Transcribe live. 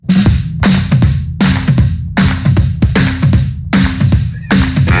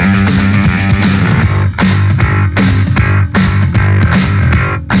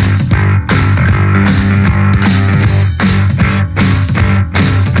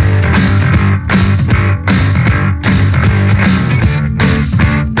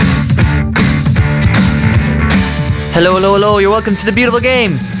Hello, hello, hello, you're welcome to the beautiful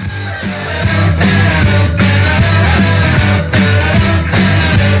game.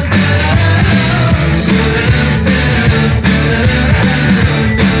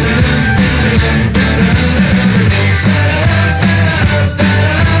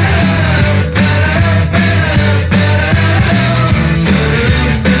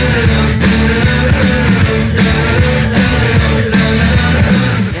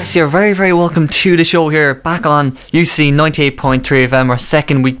 You're very, very welcome to the show here, back on UC 98.3 FM, our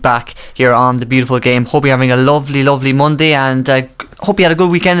second week back here on the beautiful game. Hope you're having a lovely, lovely Monday, and hope you had a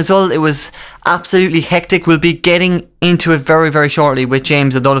good weekend as well. It was absolutely hectic. We'll be getting into it very, very shortly with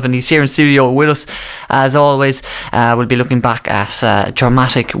James O'Donovan. He's here in studio with us as always. We'll be looking back at a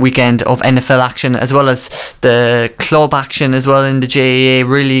dramatic weekend of NFL action, as well as the club action as well in the JAA,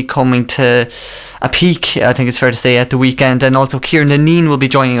 really coming to a peak, I think it's fair to say, at the weekend. And also Ciaran Dineen will be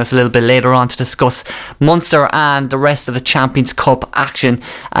joining us a little bit later on to discuss Munster and the rest of the Champions Cup action,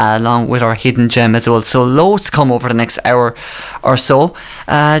 along with our hidden gem as well. So loads to come over the next hour or so.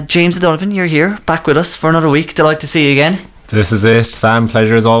 James O'Donovan, you're here back with us for another week. Delighted to see you again. This is it, Sam.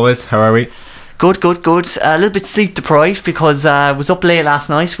 Pleasure as always. How are we? Good. A little bit sleep deprived because I was up late last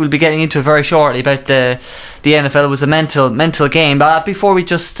night. We'll be getting into it very shortly about the NFL. It was a mental game. But before we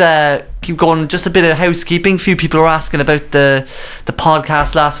just keep going, just a bit of housekeeping. A few people were asking about the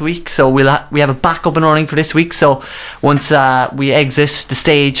podcast last week, so we have a back up and running for this week. So once we exit the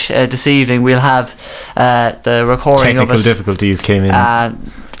stage this evening, we'll have the recording of it. Technical difficulties came in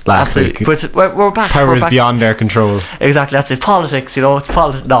last week. But we're back. Powers beyond their control. Exactly, that's it. Politics, it's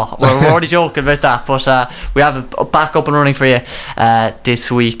politics. No, we're already joking about that. But we have a back up and running for you this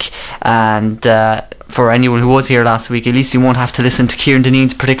week. And for anyone who was here last week, at least you won't have to listen to Ciaran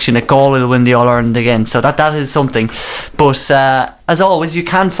Dineen's prediction that Galway will win the All-Ireland again. So that is something. But as always, you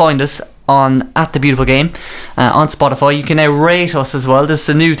can find us on at the beautiful game on Spotify. You can now rate us as well. This is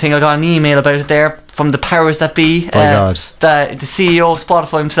a new thing. I got an email about it there from the powers that be. God. The CEO of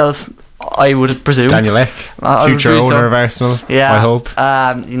Spotify himself, I would presume. Daniel Eck, future owner of Arsenal. Yeah, I hope.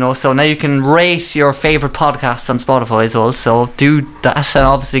 So now you can rate your favourite podcasts on Spotify as well. So do that, and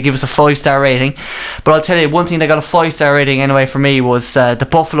obviously give us a 5-star rating. But I'll tell you, one thing that got a 5-star rating anyway for me was the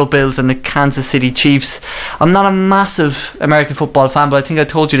Buffalo Bills and the Kansas City Chiefs. I'm not a massive American football fan, but I think I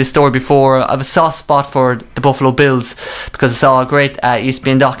told you this story before. I have a soft spot for the Buffalo Bills because I saw a great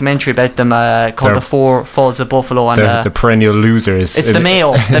ESPN documentary about them called The Four Falls of Buffalo. And they're the perennial losers. It's the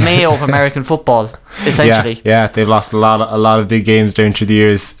Mayo of American football, essentially. Yeah, they've lost a lot of big games down through the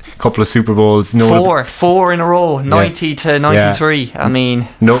years. A couple of Super Bowls. Four in a row, 90 to 93. Yeah. I mean,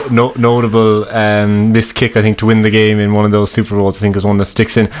 notable missed kick, I think, to win the game in one of those Super Bowls. I think is one that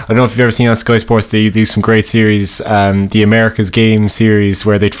sticks in. I don't know if you've ever seen on Sky Sports, they do some great series, the America's Game series,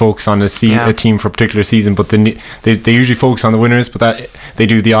 where they'd focus on a team for a particular season, but they usually focus on the winners, but that they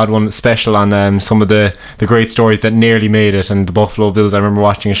do the odd one special on some of the great stories that nearly made it. And the Buffalo Bills, I remember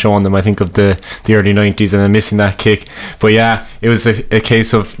watching a show on them, I think of the early 90s, and then missing that kick. But yeah, it was a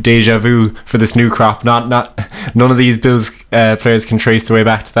case of deja vu for this new crop. None of these Bills players can trace their way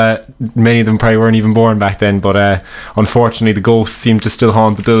back to that. Many of them probably weren't even born back then, but unfortunately the ghosts seem to still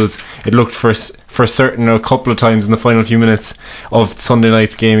haunt the Bills. It looked for certain a couple of times in the final few minutes of Sunday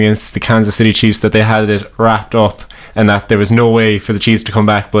night's game against the Kansas City Chiefs that they had it wrapped up and that there was no way for the Chiefs to come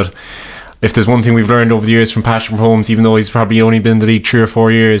back. But if there's one thing we've learned over the years from Patrick Mahomes, even though he's probably only been in the league 3 or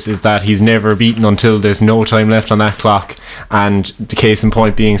 4 years, is that he's never beaten until there's no time left on that clock. And the case in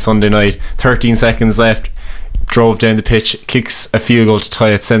point being Sunday night, 13 seconds left, drove down the pitch, kicks a field goal to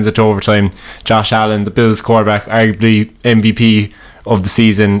tie it, sends it to overtime. Josh Allen, the Bills quarterback, arguably MVP of the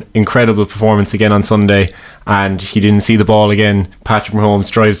season, incredible performance again on Sunday, and he didn't see the ball again. Patrick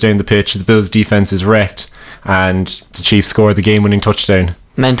Mahomes drives down the pitch, the Bills defence is wrecked, and the Chiefs scored the game-winning touchdown.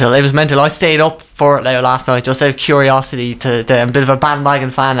 It was mental. I stayed up for it last night just out of curiosity. I'm a bit of a bandwagon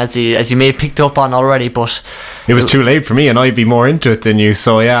fan, as you may have picked up on already, but it was too late for me, and I'd be more into it than you.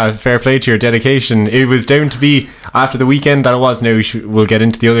 So yeah, fair play to your dedication. It was down to be after the weekend that it was. Now we'll get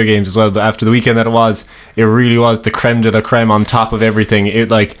into the other games as well, but after the weekend that it really was the creme de la creme on top of everything.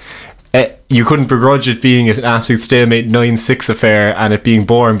 You couldn't begrudge it being an absolute stalemate 9-6 affair and it being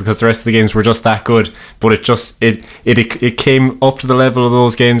boring because the rest of the games were just that good, but it came up to the level of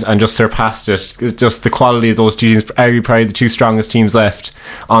those games and just surpassed it. Just the quality of those teams, probably the two strongest teams left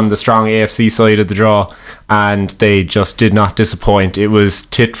on the strong AFC side of the draw, and they just did not disappoint. It was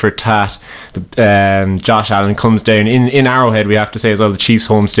tit for tat. Josh Allen comes down in Arrowhead, we have to say as well, the Chiefs'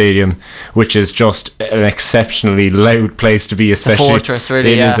 home stadium, which is just an exceptionally loud place to be, especially. It's a fortress,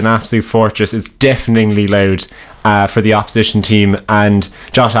 really. It is an absolute fortress. It's deafeningly loud, for the opposition team, and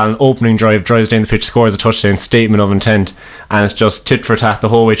Josh Allen opening drive, drives down the pitch, scores a touchdown, statement of intent, and it's just tit for tat the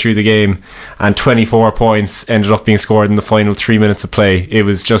whole way through the game, and 24 points ended up being scored in the final 3 minutes of play. It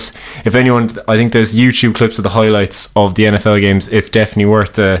was just, if anyone, I think there's YouTube clips of the highlights of the NFL games. It's definitely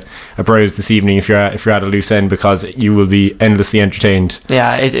worth a browse this evening if you're at a loose end, because you will be endlessly entertained.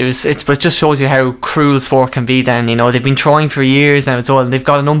 Yeah, it just shows you how cruel sport can be. Then, you know, they've been trying for years now as well, and they've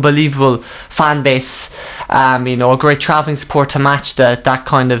got an unbelievable fan base, you know, a great travelling support to match that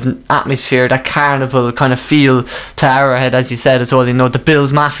kind of atmosphere, that carnival kind of feel to Arrowhead, as you said as well. You know, the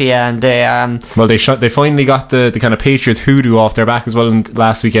Bills Mafia, and they finally got the kind of Patriots hoodoo off their back as well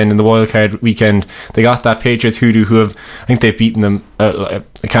last weekend in the wildcard weekend. They got that Patriots hoodoo, who have, I think they've beaten them, I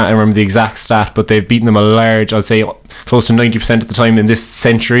can't remember the exact stat, but they've beaten them a large, I'd say close to 90% of the time in this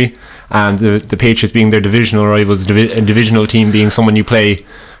century, and the Patriots being their divisional rivals, a divisional team being someone you play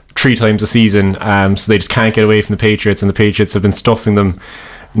 3 times a season, so they just can't get away from the Patriots, and the Patriots have been stuffing them,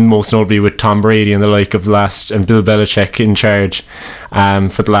 most notably with Tom Brady and the like of and Bill Belichick in charge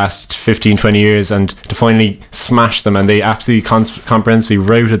for the last 15-20 years, and to finally smash them, and they absolutely comprehensively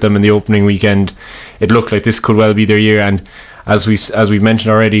routed them in the opening weekend. It looked like this could well be their year, and as we've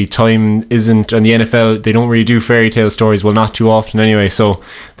mentioned already, time isn't, and the NFL, they don't really do fairy tale stories, well, not too often anyway, so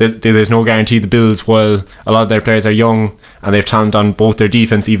there's no guarantee. The Bills, while a lot of their players are young and they've talent on both their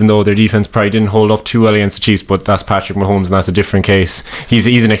defense, even though their defense probably didn't hold up too well against the Chiefs, but that's Patrick Mahomes, and that's a different case.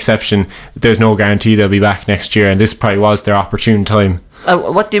 He's an exception. There's no guarantee they'll be back next year, and this probably was their opportune time.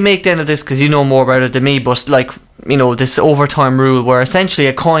 What do you make then of this? Because you know more about it than me, but like, you know, this overtime rule where essentially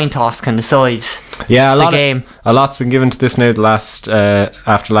a coin toss can decide the game. A lot's been given to this now.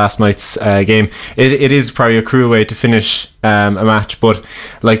 After last night's game, it is probably a cruel way to finish a match. But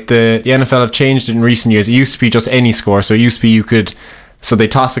like the NFL have changed it in recent years. It used to be just any score. So it used to be so they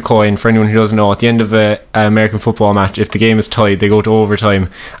toss a coin. For anyone who doesn't know, at the end of an American football match, if the game is tied, they go to overtime,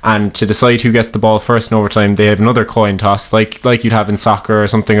 and to decide who gets the ball first in overtime, they have another coin toss, like you'd have in soccer or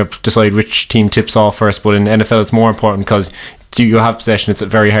something, to decide which team tips off first. But in NFL, it's more important because you have possession. It's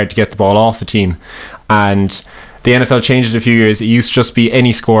very hard to get the ball off a team, and the NFL changed it a few years. It used to just be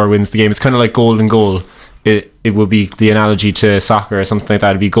any score wins the game. It's kind of like golden goal. It would be the analogy to soccer or something like that.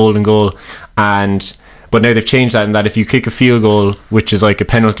 It'd be golden goal, but now they've changed that in that if you kick a field goal, which is like a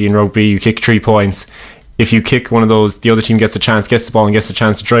penalty in rugby, you kick 3 points. If you kick one of those, the other team gets the ball and gets the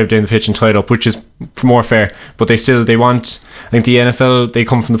chance to drive down the pitch and tie it up, which is more fair. But they want, I think the NFL, they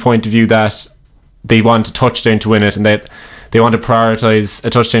come from the point of view that they want a touchdown to win it, and that they want to prioritise a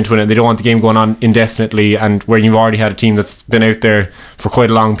touchdown to win it. They don't want the game going on indefinitely, and where you've already had a team that's been out there for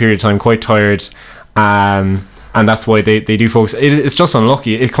quite a long period of time, quite tired, and that's why they do focus. It's just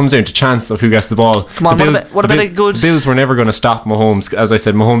unlucky. It comes down to chance of who gets the ball. Come on, what about a good... The Bills were never going to stop Mahomes. As I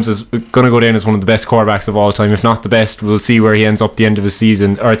said, Mahomes is going to go down as one of the best quarterbacks of all time, if not the best. We'll see where he ends up at the end of his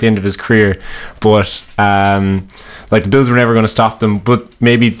season, or at the end of his career. But like, the Bills were never going to stop them. But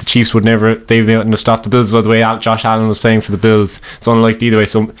maybe the Chiefs would never. They wouldn't have stopped the Bills by the way Josh Allen was playing for the Bills. It's unlikely either way.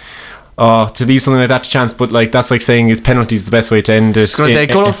 So to leave something like that to chance, but like, that's like saying his penalty is the best way to end it. I was going to say,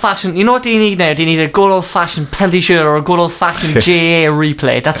 good old fashioned. You know what do you need now? Do you need a good old fashioned penalty shooter or a good old fashioned GA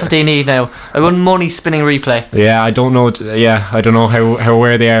replay? That's what they need now. A good money spinning replay. Yeah, I don't know. Yeah, I don't know how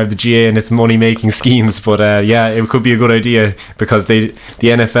aware they are of the GA and its money making schemes, but yeah, it could be a good idea, because the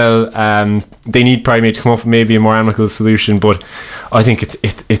NFL they need Primate to come up with maybe a more amicable solution. But I think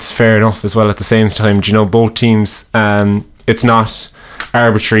it's fair enough as well at the same time. Do you know, both teams, it's not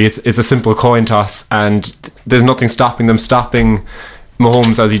arbitrary. It's a simple coin toss, and there's nothing stopping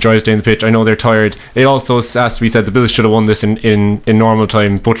Mahomes as he drives down the pitch. I know they're tired. It also has to be said the Bills should have won this in normal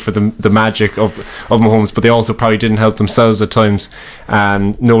time, but for the magic of Mahomes. But they also probably didn't help themselves at times,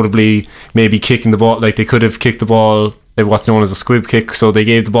 notably maybe kicking the ball. Like, they could have kicked the ball, what's known as a squib kick, so they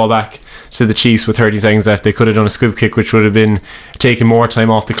gave the ball back to the Chiefs with 30 seconds left. They could have done a squib kick, which would have been taking more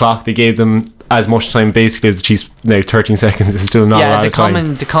time off the clock. They gave them as much time basically as the Chiefs. Now 13 seconds is still not a lot of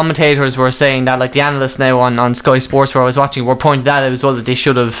time. The commentators were saying that, like the analysts now on Sky Sports where I was watching were pointing that out as well, that they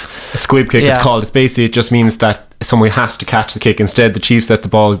should have a squib kick. It's called. It's basically, it just means that someone has to catch the kick. Instead, the Chiefs let the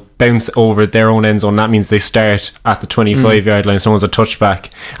ball bounce over their own end zone. That means they start at the 25 yard line. Someone's a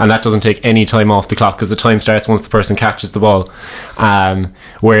touchback, and that doesn't take any time off the clock, because the time starts once the person catches the ball.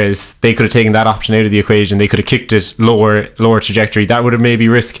 Whereas they could have taken that option out of the equation. They could have kicked it lower trajectory. That would have maybe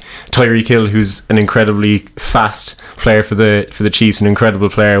risked Tyreek Hill, who's an incredibly fast player for the Chiefs, an incredible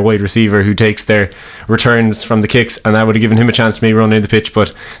player, wide receiver who takes their returns from the kicks, and that would have given him a chance to maybe run in the pitch.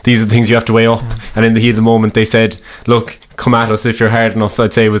 But these are the things you have to weigh up. And in the heat of the moment, they said, look, come at us if you're hard enough,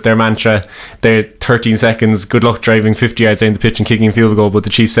 I'd say was their mantra. They're 13 seconds, good luck driving 50 yards down the pitch and kicking a field goal, but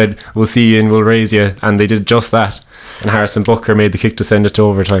the Chiefs said, we'll see you and we'll raise you, and they did just that. And Harrison Butker made the kick to send it to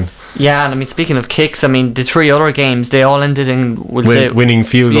overtime. Yeah, and I mean, speaking of kicks, I mean, the 3 other games, they all ended in winning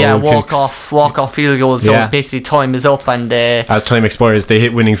field goal kicks. walk off field goals. So basically time is up, and as time expires they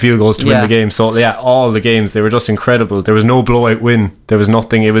hit winning field goals to win the game. So all the games, they were just incredible. There was no blowout win, there was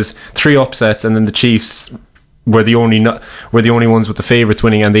nothing. It was 3 upsets, and then the Chiefs were the only ones with the favourites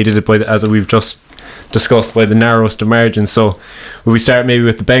winning, and they did it by as we've just discussed, by the narrowest of margins. So we start maybe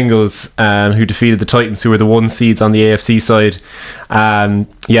with the Bengals, who defeated the Titans, who were the 1 seeds on the AFC side. Evan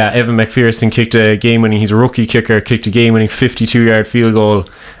McPherson kicked a game-winning, he's a rookie kicker, kicked a game-winning 52-yard field goal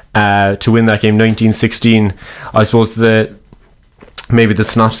to win that game 19-16. I suppose maybe the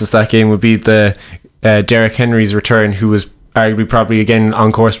synopsis of that game would be the Derrick Henry's return, who was arguably probably again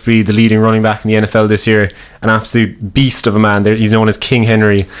on course to be the leading running back in the NFL this year. An absolute beast of a man. He's known as King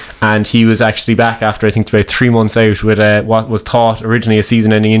Henry, and he was actually back after I think about 3 months out with what was thought originally a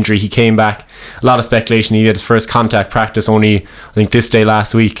season-ending injury. He came back. A lot of speculation. He had his first contact practice only I think this day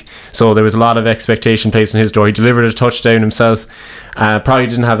last week, so there was a lot of expectation placed on his door. He delivered a touchdown himself. Probably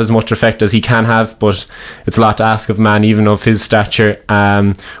didn't have as much effect as he can have, but it's a lot to ask of a man even of his stature.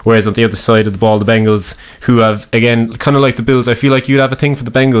 Whereas on the other side of the ball, the Bengals, who have, again, kind of like the Bills, I feel like you'd have a thing for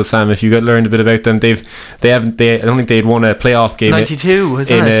the Bengals, Sam, if you learned a bit about them. I don't think they'd won a playoff game 92,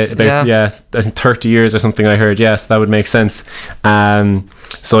 isn't it? I think 30 years or something, I heard. Yes, that would make sense.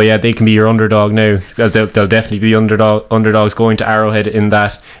 So yeah, they can be your underdog now, as they'll definitely be underdogs going to Arrowhead in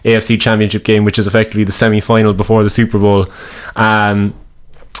that AFC Championship game, which is effectively the semi-final before the Super Bowl. And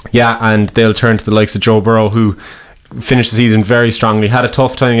they'll turn to the likes of Joe Burrow, who finished the season very strongly, had a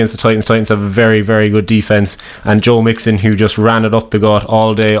tough time against the Titans. Titans have a very, very good defense, and Joe Mixon, who just ran it up the gut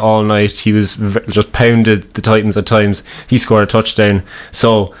all day, all night. He was just pounded the Titans at times. He scored a touchdown,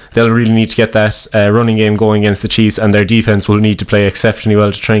 so they'll really need to get that running game going against the Chiefs, and their defense will need to play exceptionally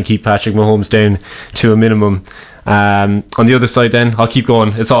well to try and keep Patrick Mahomes down to a minimum. On the other side then, I'll keep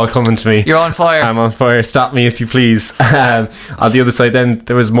going, it's all coming to me. You're on fire. I'm on fire, stop me if you please. On the other side then,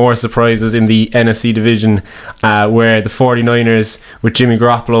 there was more surprises in the NFC division, where the 49ers, with Jimmy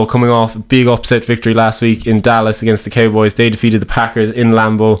Garoppolo coming off a big upset victory last week in Dallas against the Cowboys, they defeated the Packers in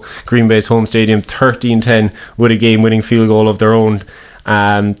Lambeau, Green Bay's home stadium, 13-10 with a game-winning field goal of their own.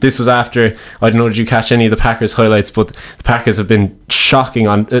 This was after, I don't know, did you catch any of the Packers highlights? But the Packers have been shocking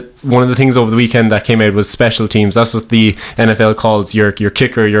on one of the things over the weekend that came out was special teams. That's what the NFL calls your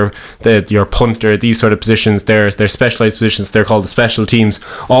kicker, your punter, these sort of positions. They're specialized positions. They're called the special teams,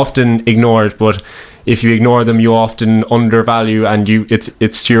 often ignored, but if you ignore them, you often undervalue, and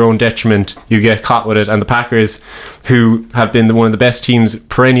it's to your own detriment. You get caught with it. And the Packers, who have been one of the best teams,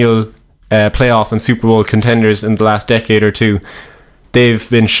 perennial playoff and Super Bowl contenders in the last decade or two, they've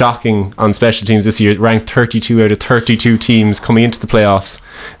been shocking on special teams this year, ranked 32 out of 32 teams coming into the playoffs.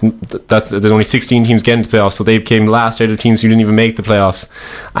 There's only 16 teams getting to the playoffs, so they've came last out of teams who didn't even make the playoffs.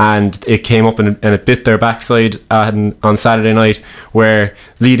 And it came up and it bit their backside on Saturday night, where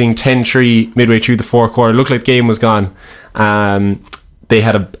leading 10-3 midway through the fourth quarter, looked like the game was gone. They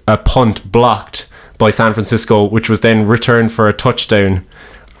had a punt blocked by San Francisco, which was then returned for a touchdown.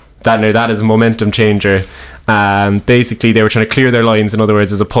 That is a momentum changer. Basically they were trying to clear their lines. In other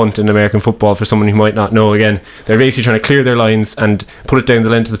words, as a punt in American football, for someone who might not know, again, they're basically trying to clear their lines and put it down the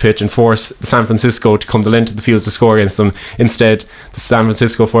length of the pitch and force San Francisco to come the length of the field to score against them. Instead, the San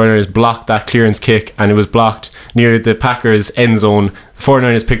Francisco 49ers blocked that clearance kick, and it was blocked near the Packers end zone. The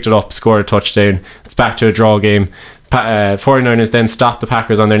 49ers picked it up, scored a touchdown. It's back to a draw game. 49ers then stopped the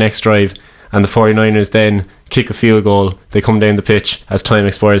Packers on their next drive, and the 49ers then kick a field goal. They come down the pitch as time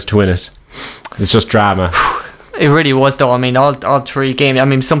expires to win it. It's just drama. It really was, though. I mean, all 3 games. I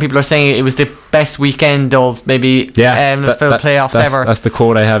mean, some people are saying it was the best weekend of maybe NFL playoffs ever. That's the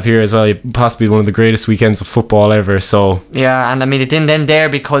quote I have here as well. Possibly one of the greatest weekends of football ever. So yeah, and I mean, it didn't end there,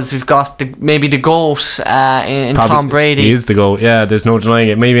 because we've got maybe the GOAT in Tom Brady. He is the GOAT. Yeah, there's no denying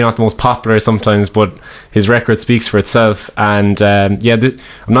it. Maybe not the most popular sometimes, but his record speaks for itself. And I'm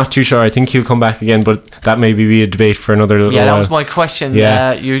not too sure. I think he'll come back again, but that may be a debate for another little while. That was my question.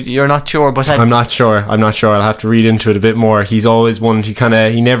 Yeah, you're not sure, but I'm not sure. I'll have to read into it a bit more. He's always one.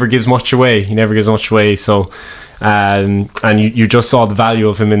 He never gives much away. So and you just saw the value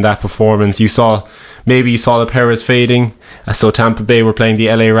of him in that performance. You saw the powers fading. So Tampa Bay were playing the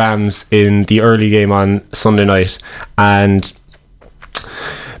LA Rams in the early game on Sunday night, and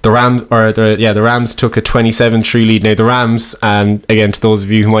the Rams took a 27-3 lead. Now the Rams, again, to those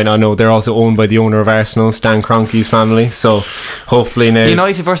of you who might not know, they're also owned by the owner of Arsenal, Stan Kroenke's family. So hopefully now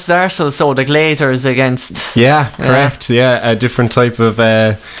United versus Arsenal, so the Glazers against. Yeah, correct. Yeah, a different type of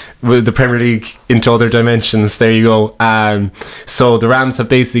with the Premier League into other dimensions. There you go. So the Rams have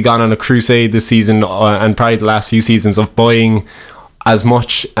basically gone on a crusade this season, and probably the last few seasons, of buying as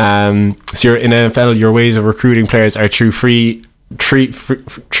much. So you're in NFL, your ways of recruiting players are through free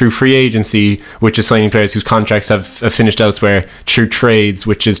agency, which is signing players whose contracts have finished elsewhere, through trades,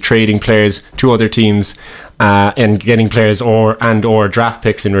 which is trading players to other teams, and getting players or draft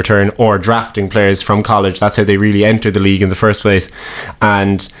picks in return, or drafting players from college. That's how they really entered the league in the first place.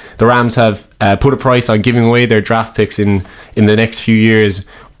 And the Rams have put a price on giving away their draft picks in the next few years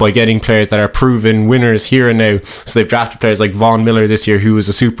by getting players that are proven winners here and now. So they've drafted players like Von Miller this year, who was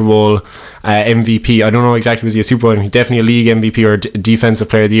a Super Bowl MVP. I don't know exactly, was he a Super Bowl, definitely a league MVP or defensive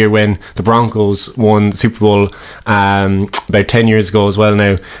player of the year when the Broncos won the Super Bowl about 10 years ago as well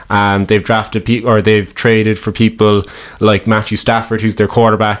now. They've drafted they've traded for people like Matthew Stafford, who's their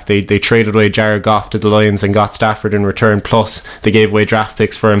quarterback. They traded away Jared Goff to the Lions and got Stafford in return, plus they gave away draft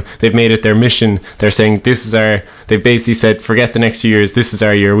picks for him. They've made it their mission. They're saying they've basically said, forget the next few years, this is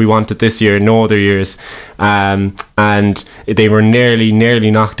our year. We want it this year, no other years. And they were nearly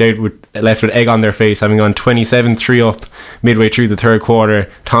knocked out, left with egg on their face, having gone 27-3 up midway through the third quarter.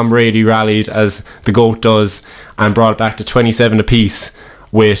 Tom Brady rallied, as the GOAT does, and brought it back to 27 apiece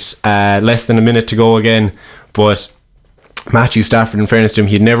with less than a minute to go again. But Matthew Stafford, in fairness to him,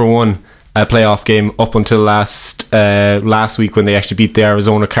 he'd never won a playoff game up until last week, when they actually beat the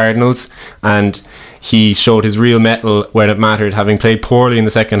Arizona Cardinals, and he showed his real mettle when it mattered, having played poorly in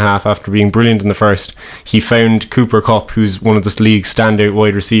the second half after being brilliant in the first. He found Cooper Kupp, who's one of the league's standout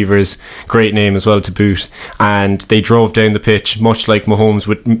wide receivers, great name as well to boot, and they drove down the pitch, much like Mahomes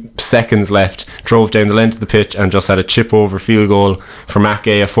with seconds left, drove down the length of the pitch and just had a chip over field goal for Matt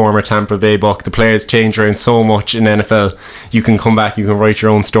Gay, a former Tampa Bay Buck. The players change around so much in NFL. You can come back, you can write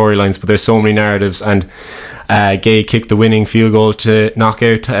your own storylines, but there's so many narratives, and Gay kicked the winning field goal to knock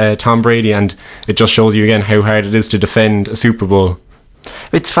out Tom Brady, and it just shows you again how hard it is to defend a Super Bowl.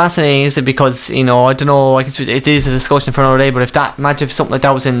 It's fascinating, isn't it? Because, I don't know, I guess it is a discussion for another day, but imagine if something like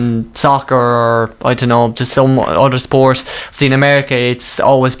that was in soccer, or I don't know, just some other sport. See, in America, it's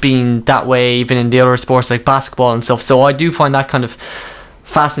always been that way, even in the other sports like basketball and stuff. So I do find that kind of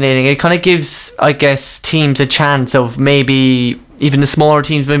fascinating. It kind of gives, I guess, teams a chance of maybe, even the smaller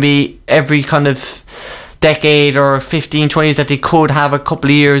teams, maybe every kind of decade or 15, 20 years, that they could have a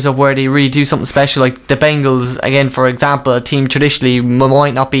couple of years of where they really do something special. Like the Bengals, again, for example, a team traditionally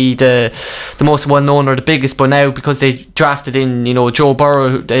might not be the most well known or the biggest, but now because they drafted in, Joe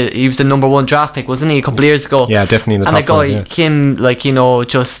Burrow, he was the number one draft pick, wasn't he, a couple of years ago? Yeah, definitely in the top five. And a guy, Kim,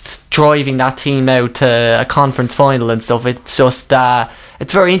 just driving that team now to a conference final and stuff. It's just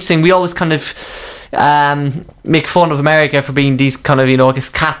it's very interesting. We always kind of make fun of America for being these kind of, I guess,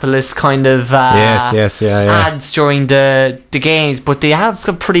 capitalist kind of ads during the games, but they have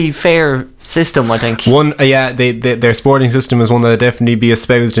a pretty fair system, I think. Their sporting system is one that definitely be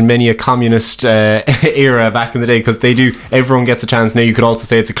espoused in many a communist era back in the day, because everyone gets a chance. Now you could also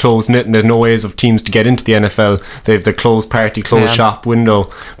say it's a closed knit and there's no ways of teams to get into the NFL. They have the closed party, closed shop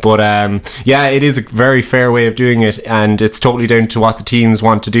window, but it is a very fair way of doing it, and it's totally down to what the teams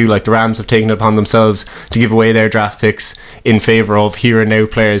want to do. Like the Rams have taken it upon themselves to give away their draft picks in favour of here and now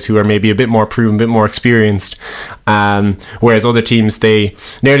players who are maybe a bit more proven, a bit more experienced, whereas other teams, they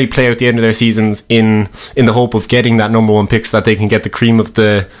nearly play out the end of their seasons in the hope of getting that number one pick so that they can get the cream of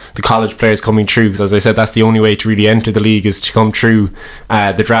the college players coming through, because as I said, that's the only way to really enter the league, is to come through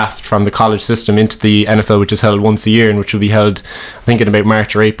the draft from the college system into the NFL, which is held once a year, and which will be held, I think, in about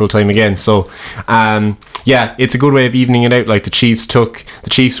March or April time again. So it's a good way of evening it out. Like the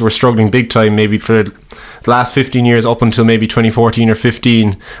Chiefs were struggling big time maybe for the last 15 years up until maybe 2014 or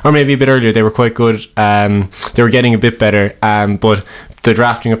 15, or maybe a bit earlier. They were quite good. They were getting a bit better, but the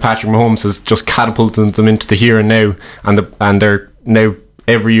drafting of Patrick Mahomes has just catapulted them into the here and now, and they're now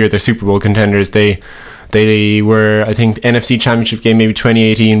every year they're Super Bowl contenders. They were, I think, NFC Championship game maybe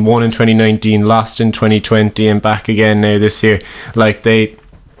 2018, won in 2019, lost in 2020, and back again now this year. Like they're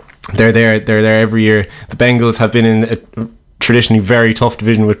there every year. The Bengals have been in a traditionally very tough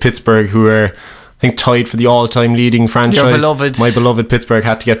division with Pittsburgh, who are think tied for the all-time leading franchise. My beloved Pittsburgh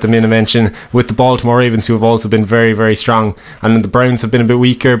had to get them in a mention, with the Baltimore Ravens, who have also been very, very strong. And the Browns have been a bit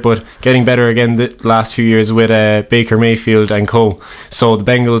weaker, but getting better again the last few years with Baker Mayfield and co. So the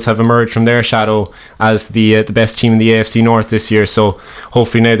Bengals have emerged from their shadow as the best team in the AFC North this year. So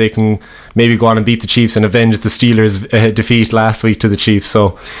hopefully now they can maybe go on and beat the Chiefs and avenge the Steelers' defeat last week to the Chiefs.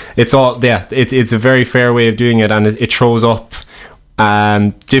 So it's a very fair way of doing it, and it throws up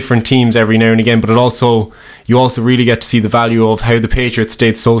different teams every now and again, but you also really get to see the value of how the Patriots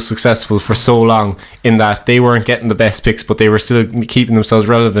stayed so successful for so long, in that they weren't getting the best picks, but they were still keeping themselves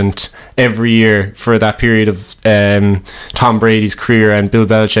relevant every year for that period of Tom Brady's career and Bill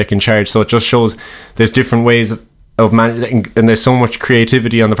Belichick in charge. So it just shows there's different ways of managing, and there's so much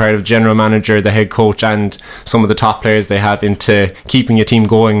creativity on the part of the general manager, the head coach, and some of the top players they have into keeping a team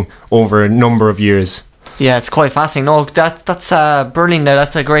going over a number of years. Yeah, it's quite fascinating. No, that's brilliant.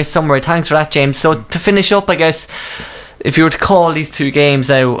 That's a great summary. Thanks for that, James. So to finish up, I guess, if you were to call these two games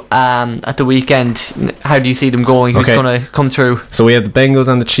out at the weekend, how do you see them going? Who's going to come through? So we have the Bengals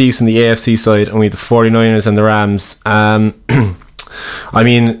and the Chiefs on the AFC side, and we have the 49ers and the Rams. I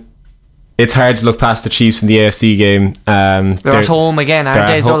mean, it's hard to look past the Chiefs in the AFC game. They're at home again, aren't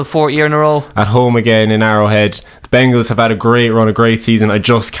they? It's all the fourth year in a row. At home again in Arrowhead. The Bengals have had a great run, a great season. I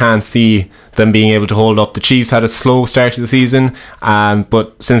just can't see them being able to hold up. The Chiefs had a slow start to the season,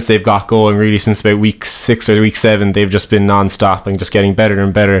 but since they've got going, really since about week 6 or week 7, they've just been non-stop and just getting better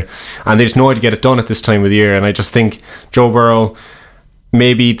and better. And they just know how to get it done at this time of the year. And I just think Joe Burrow,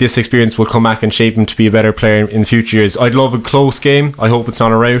 maybe this experience will come back and shape him to be a better player in future years. I'd love a close game. I hope it's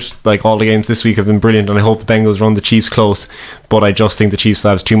not a rout. Like, all the games this week have been brilliant, and I hope the Bengals run the Chiefs close, but I just think the Chiefs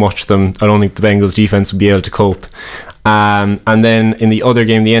have too much of them. I don't think the Bengals defense will be able to cope. And then in the other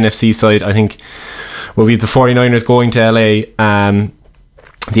game, the NFC side, I think we have the 49ers going to LA,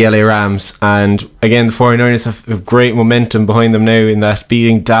 the LA Rams, and again the 49ers have great momentum behind them now, in that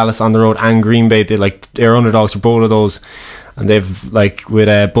beating Dallas on the road and Green Bay, they're underdogs for both of those. And they've, with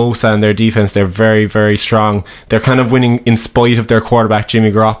Bosa and their defense, they're very, very strong. They're kind of winning in spite of their quarterback,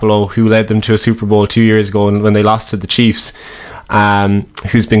 Jimmy Garoppolo, who led them to a Super Bowl 2 years ago when they lost to the Chiefs,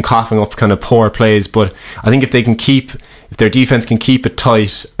 who's been coughing up kind of poor plays. But I think if their defense can keep it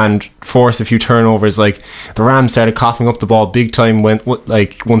tight and force a few turnovers, like the Rams started coughing up the ball big time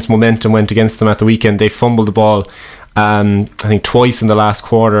once momentum went against them at the weekend. They fumbled the ball I think twice in the last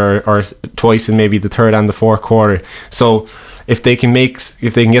quarter, or twice in maybe the third and the fourth quarter. So if they can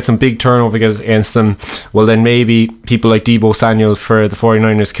get some big turnovers against them, well, then maybe people like Deebo Samuel for the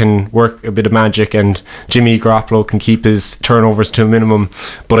 49ers can work a bit of magic, and Jimmy Garoppolo can keep his turnovers to a minimum.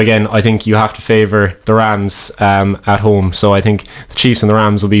 But again, I think you have to favour the Rams at home. So I think the Chiefs and the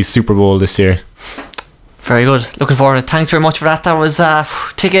Rams will be Super Bowl this year. Very good. Looking forward to it. Thanks very much for that. That was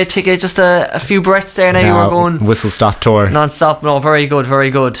take it just a few breaths there now. You were going whistle stop tour non-stop. No, very good.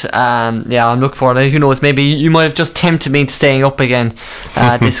 Yeah, I'm looking forward to it. Who knows, maybe you might have just tempted me into staying up again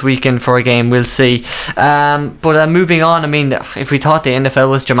this weekend for a game. We'll see. But moving on, I mean, if we thought the NFL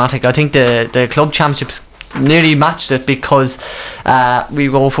was dramatic, I think the club championships nearly matched it, because we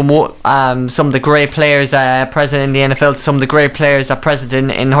go from some of the great players present in the NFL to some of the great players that present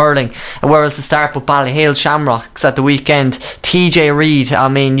in hurling. And where else to start but Ballyhale Shamrocks at the weekend. TJ Reid, I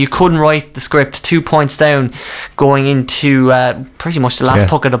mean, you couldn't write the script. 2 points down going into pretty much the last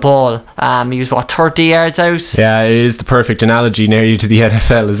puck of the ball. He was 30 yards out. Yeah, it is the perfect analogy nearly to the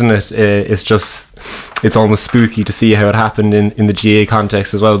NFL, isn't it? It's almost spooky to see how it happened in the GA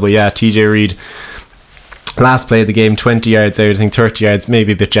context as well. But yeah, TJ Reid, last play of the game, 20 yards out, I think 30 yards,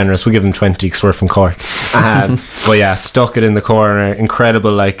 maybe a bit generous. We'll give him 20 because we're from Cork. But yeah, stuck it in the corner.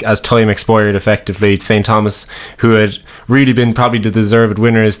 Incredible, as time expired effectively. St. Thomas, who had really been probably the deserved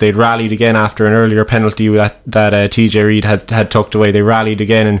winners, they'd rallied again after an earlier penalty that TJ Reid had tucked away. They rallied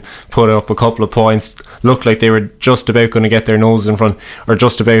again and put up a couple of points. Looked like they were just about going to get their noses in front, or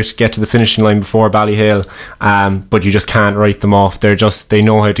just about to get to the finishing line before Ballyhale. But you just can't write them off. They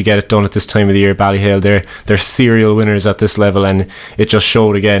know how to get it done at this time of the year. Ballyhale, they're serial winners at this level, and it just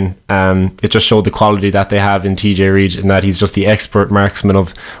showed again. It just showed the quality that they have in TJ Reid, and that he's just the expert marksman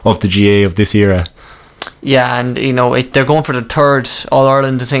of the GA of this era. Yeah, and they're going for the third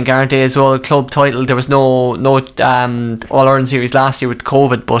All-Ireland, I think, aren't they, as well, a club title. There was no All-Ireland series last year with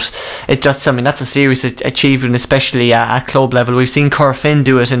COVID, but that's a serious achievement, especially at club level. We've seen Corfin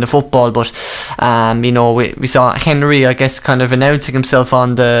do it in the football, but we saw Henry, I guess, kind of announcing himself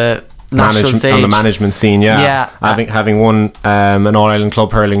on the stage. On the management scene, having won an All-Ireland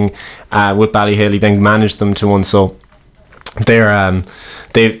club hurling with Ballyhale, he then managed them to one. So they're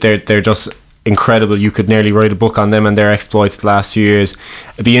just incredible. You could nearly write a book on them and their exploits the last few years.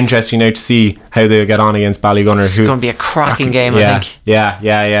 It'd be interesting now to see how they'll get on against Ballygunner. It's going to be a cracking game, I think. Yeah.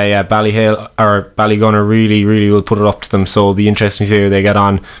 Ballyhale or Ballygunner really will put it up to them, so it'll be interesting to see how they get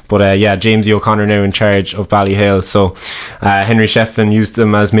on. But Jamesy O'Connor now in charge of Ballyhale, so Henry Shefflin used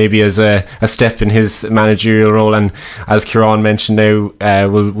them as maybe as a step in his managerial role, and as Ciaran mentioned now,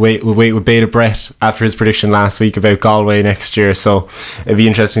 we'll wait with bated breath after his prediction last week about Galway next year, so it'd be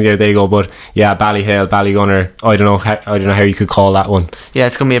interesting to see how they go. But yeah, Ballyhale, Ballygunner, I don't know how you could call that one. Yeah,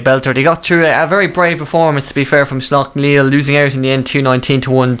 it's going to be a belter. They got through a very brave performance, to be fair, from Schlockneal, losing out in the end 219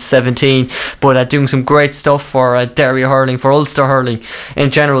 to 117, but doing some great stuff for Derry hurling, for Ulster hurling in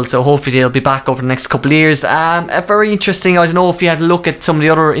general, so hopefully they'll be back over the next couple of years. A very interesting, I don't know if you had a look at some of the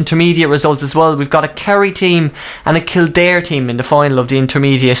other intermediate results as well. We've got a Kerry team and a Kildare team in the final of the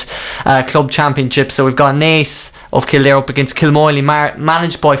intermediate club championship. So we've got Naas of Kildare up against Kilmoyley,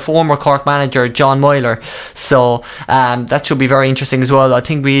 managed by former Cork manager John Moyler, so that should be very interesting as well. I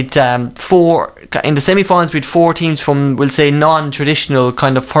think we'd four in the semi-finals. We'd 4 teams from, we'll say, non-traditional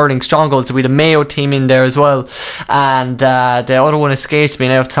kind of hurling strongholds. So we'd a Mayo team in there as well, and the other one escapes me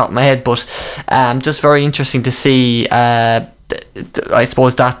now off the top of my head, but just very interesting to see I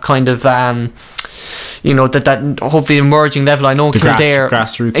suppose that kind of that hopefully emerging level. I know the Kildare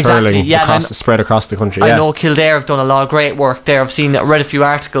grassroots hurling spread across the country. I know Kildare have done a lot of great work there. I've read a few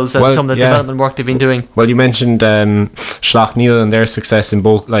articles on some of the development work they've been doing. Well, you mentioned Schlockneal and their success in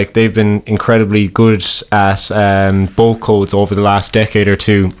both. Like, they've been incredibly good at both codes over the last decade or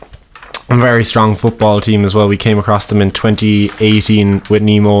two. A very strong football team as well. We came across them in 2018 with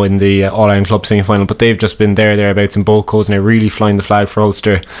Nemo in the All-Ireland Club semi-final, but they've just been thereabouts in both codes, and they're really flying the flag for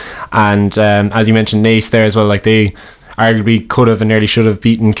Ulster. And as you mentioned, Naas there as well, like, they arguably could have and nearly should have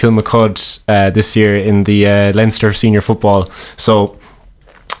beaten Kilmacud this year in the Leinster senior football. So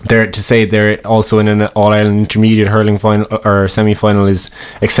they're also in an All-Ireland intermediate hurling final or semi-final is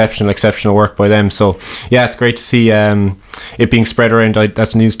exceptional work by them. So yeah, it's great to see it being spread around.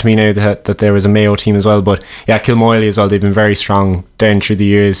 That's news to me now that there was a Mayo team as well. But yeah, Kilmoyley as well, they've been very strong down through the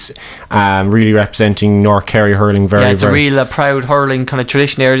years, really representing North Kerry hurling very, it's a real proud hurling kind of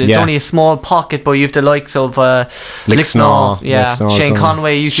tradition there. It's only a small pocket, but you have the likes of Licksnaw, Shane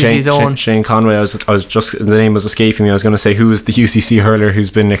Conway, UCC's own. Shane Conway, I was just, the name was escaping me. I was going to say who was the UCC hurler who's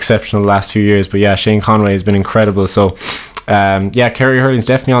been exceptional the last few years, but yeah, Shane Conway has been incredible. So Kerry hurling's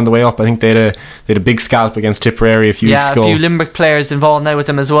definitely on the way up. I think they had a big scalp against Tipperary a few weeks ago. A few Limerick players involved now with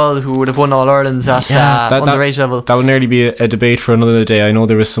them as well, who would have won All Irelands at underage level. That would nearly be a debate for another day. I know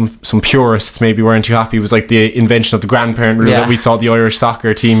there was some purists maybe weren't too happy. It was like the invention of the grandparent rule that we saw the Irish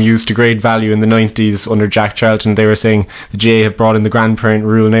soccer team use to great value in the 90s under Jack Charlton. They were saying the GA have brought in the grandparent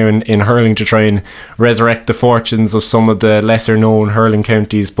rule now in hurling to try and resurrect the fortunes of some of the lesser known hurling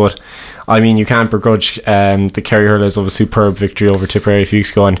counties. But I mean, you can't begrudge the Kerry hurlers of a superb victory over Tipperary a few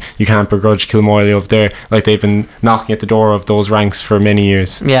weeks ago, and you can't begrudge Kilmoyley of there. Like, they've been knocking at the door of those ranks for many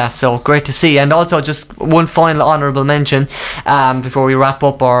years. Yeah, so great to see. And also, just one final honourable mention before we wrap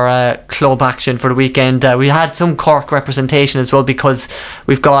up our club action for the weekend. We had some Cork representation as well, because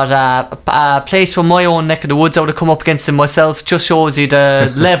we've got a place from my own neck of the woods I would have come up against him myself. Just shows you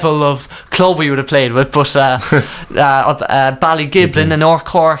the level of club we would have played with. But Ballygiblin and North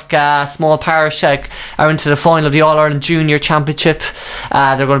Cork, small parish, are into the final of the All-Ireland Junior Championship.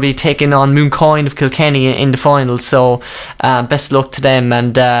 They're going to be taking on Mooncoin of Kilkenny in the final, so best luck to them.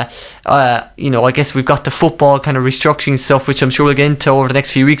 And I guess we've got the football kind of restructuring stuff, which I'm sure we'll get into over the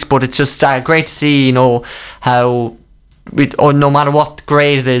next few weeks, but it's just great to see how no matter what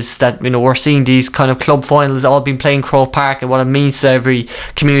grade it is, that we're seeing these kind of club finals all being playing Croke Park, and what it means to every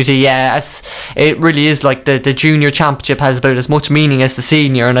community. It really is like the junior championship has about as much meaning as the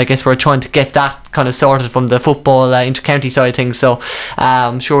senior, and I guess we're trying to get that kind of sorted from the football inter-county side of things. So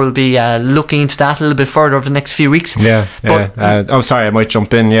I'm sure we'll be looking into that a little bit further over the next few weeks. Sorry, I might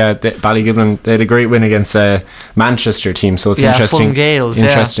jump in. Ballygiblin, they had a great win against a Manchester team, so it's interesting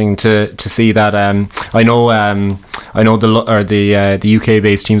to see that. I know the UK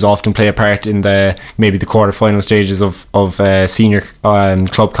based teams often play a part in maybe the quarter-final stages of senior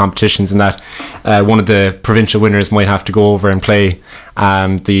club competitions, and that one of the provincial winners might have to go over and play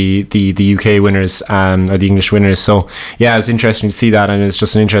the UK winners or the English winners. So yeah, it's interesting to see that, and it's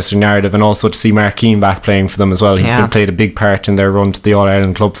just an interesting narrative, and also to see Mark Keane back playing for them as well. He's played a big part in their run to the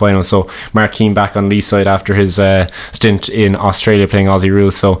All-Ireland Club final. So Mark Keane back on Lee's side after his stint in Australia playing Aussie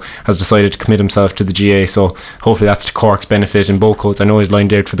rules, so has decided to commit himself to the GA. So hopefully that's to Cork's benefit in both codes. I know he's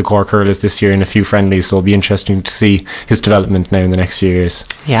lined out for the Cork hurlers this year in a few friendlies, so it'll be interesting to see his development now in the next few years.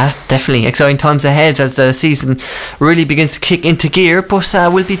 Yeah, definitely exciting times ahead as the season really begins to kick into gear. here,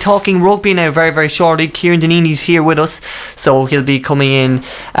 but we'll be talking rugby now very, very shortly. Ciaran Dineen is here with us, so he'll be coming in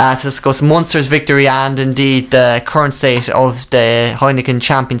to discuss Munster's victory and indeed the current state of the Heineken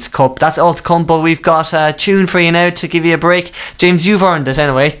Champions Cup. That's all to come, but we've got a tune for you now to give you a break. James, you've earned it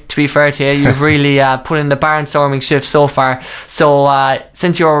anyway, to be fair to you. You've really put in the barnstorming shift so far. So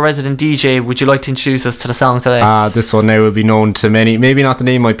since you're a resident DJ, would you like to introduce us to the song today? This one now will be known to many. Maybe not the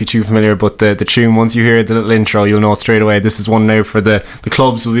name might be too familiar, but the tune, once you hear the little intro, you'll know straight away. This is one now for the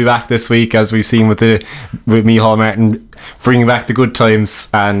clubs. Will be back this week, as we've seen with Micheál Martin bringing back the good times,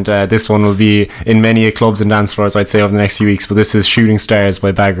 and this one will be in many clubs and dance floors, I'd say, over the next few weeks. But this is Shooting Stars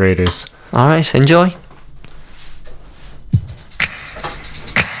by Bag Raiders. Alright, enjoy.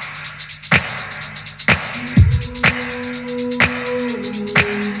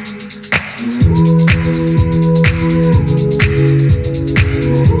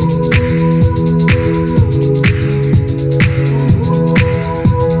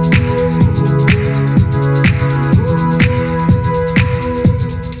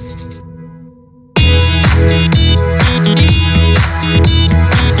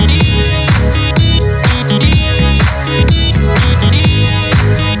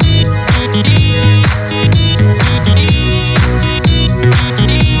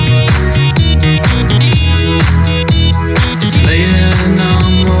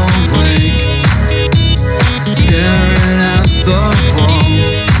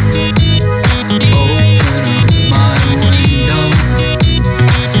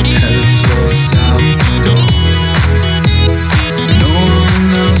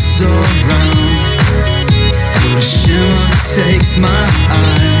 Takes my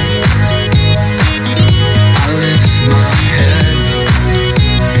eye, I lift my head,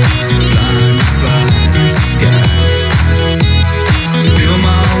 blinded by the sky. Feel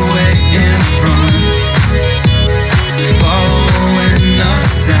my way in front, following the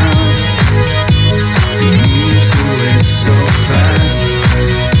sound. It moves away so fast,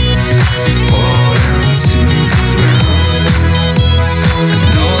 fall down to the ground. I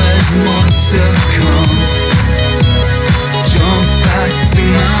know there's more to come. Jump back to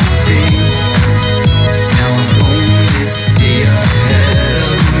my feet. Now I only see ahead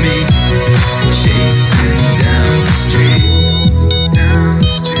of me, chasing down the street. Down the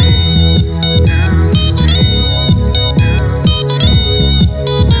street, down the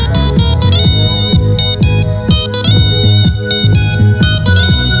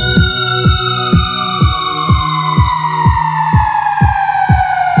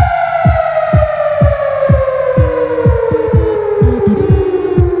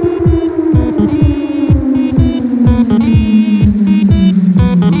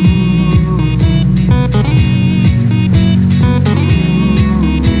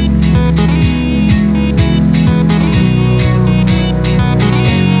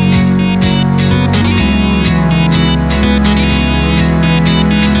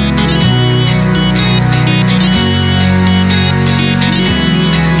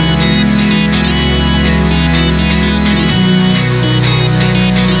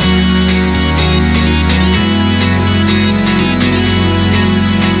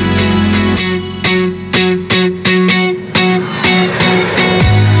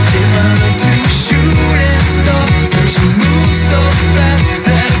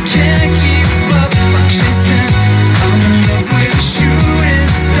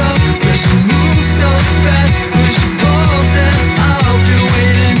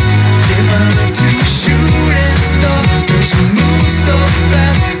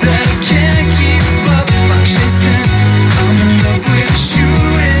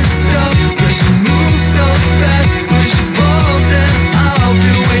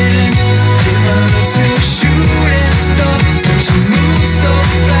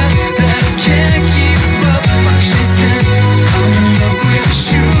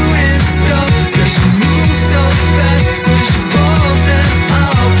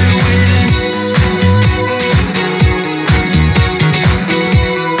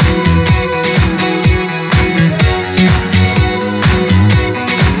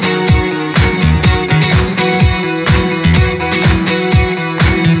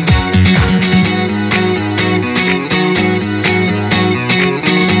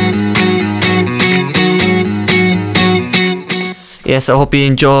Yes, I hope you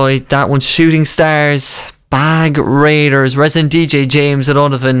enjoyed that one. Shooting Stars, Bag Raiders. Resident DJ James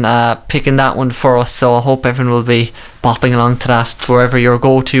O'Donovan picking that one for us, so I hope everyone will be bopping along to that wherever your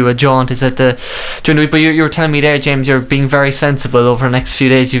go-to jaunt is at the during the week. But you were telling me there, James, you're being very sensible over the next few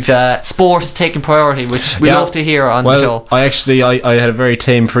days. You've sport is taking priority, which we love to hear on the show. I had a very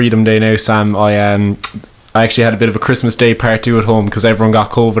tame freedom day now, Sam. I actually had a bit of a Christmas Day part 2 at home because everyone got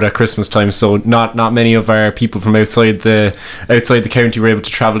COVID at Christmas time, so not many of our people from outside the county were able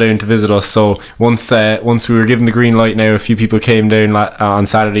to travel down to visit us. So once we were given the green light, now a few people came down on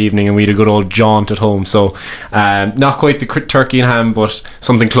Saturday evening, and we had a good old jaunt at home. So not quite the turkey and ham, but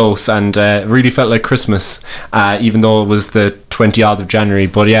something close, and really felt like Christmas, even though it was the 20th of January.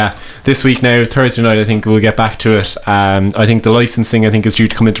 But yeah, this week now, Thursday night, I think we'll get back to it. I think the licensing, is due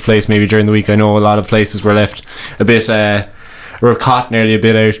to come into place maybe during the week. I know a lot of places were left a bit were caught nearly a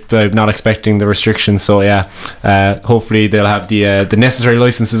bit out by not expecting the restrictions. So yeah, hopefully they'll have the necessary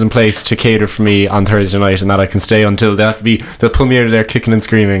licenses in place to cater for me on Thursday night, and that I can stay until they'll pull me out of there kicking and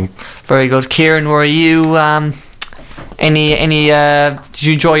screaming. Very good. Ciaran, were you did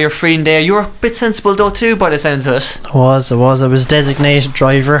you enjoy your freeing day? You were a bit sensible though too, by the sounds of it. I was designated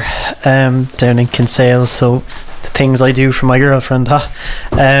driver down in Kinsale, so the things I do for my girlfriend,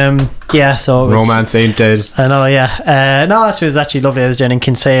 yeah, so it was, romance ain't dead. I know, yeah. No, it was actually lovely. I was down in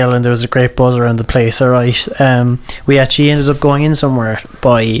Kinsale and there was a great buzz around the place. Alright, we actually ended up going in somewhere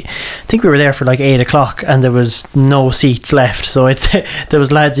by, I think we were there for like 8 o'clock, and there was no seats left, so there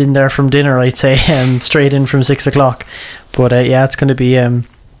was lads in there from dinner, I'd say, straight in from 6 o'clock. But yeah, it's going to be a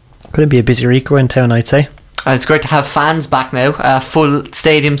busy week in town, I'd say. And it's great to have fans back now, full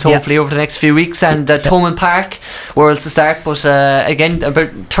stadiums hopefully over the next few weeks, and Thomond Park, where else to start, but again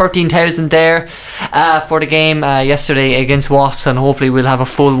about 13,000 there for the game yesterday against Wasps, and hopefully we'll have a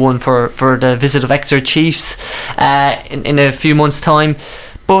full one for the visit of Exeter Chiefs in a few months' time.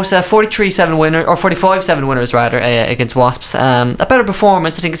 But 43-7 winner, or 45-7 winners rather, against Wasps. A better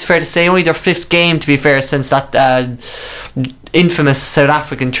performance, I think it's fair to say. Only their 5th game, to be fair, since that infamous South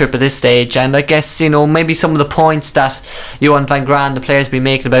African trip at this stage. And I guess, maybe some of the points that Johan van Graan, the players, been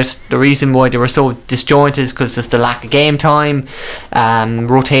making about the reason why they were so disjointed is because just the lack of game time,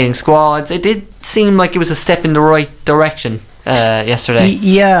 rotating squads. It did seem like it was a step in the right direction yesterday.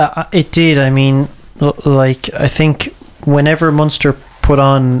 Yeah, it did. I mean, I think whenever Munster put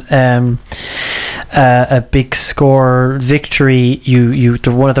on a big score victory, you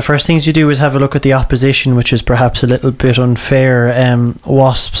one of the first things you do is have a look at the opposition, which is perhaps a little bit unfair.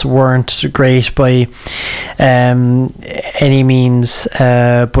 Wasps weren't great by any means,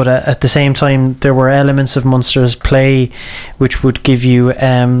 but at the same time there were elements of Munster's play which would give you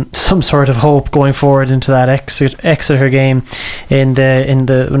some sort of hope going forward into that Exeter game in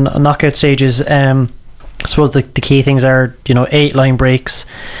the knockout stages. I suppose the key things are 8 line breaks,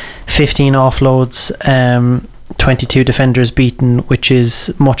 15 offloads, 22 defenders beaten, which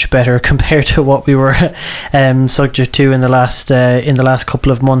is much better compared to what we were subject to in the last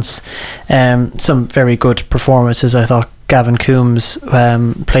couple of months. Some very good performances. I thought Gavin Coombs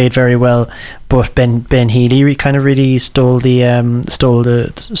played very well, but Ben Healy kind of really stole the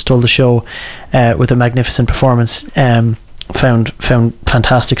show with a magnificent performance. Found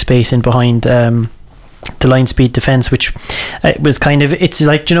fantastic space in behind the line speed defence, which was kind of, it's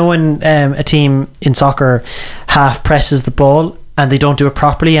like, when a team in soccer half presses the ball and they don't do it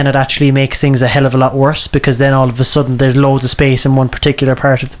properly, and it actually makes things a hell of a lot worse, because then all of a sudden there's loads of space in one particular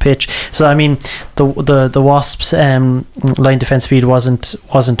part of the pitch. So I mean, the Wasps line defence speed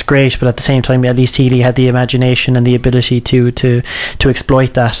wasn't great, but at the same time at least Healy had the imagination and the ability to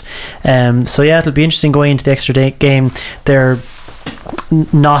exploit that. So yeah, it'll be interesting going into the extra game. They're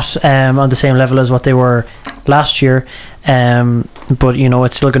not on the same level as what they were last year, but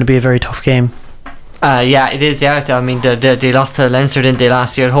it's still going to be a very tough game. Yeah, it is. Yeah, I mean they lost to Leinster, didn't they,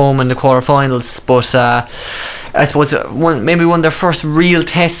 last year at home in the quarterfinals, but I suppose maybe one of their first real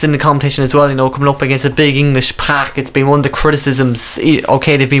tests in the competition as well, coming up against a big English pack. It's been one of the criticisms.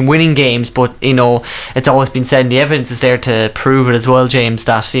 Okay, they've been winning games, but it's always been said, and the evidence is there to prove it as well, James,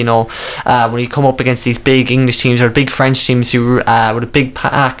 that when you come up against these big English teams or big French teams who with a big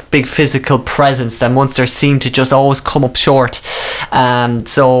pack, big physical presence, that Munster seem to just always come up short.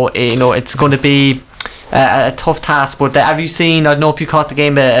 So it's going to be a tough task. But have you seen, I don't know if you caught the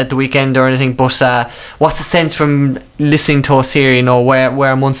game at the weekend or anything, but what's the sense from listening to us here,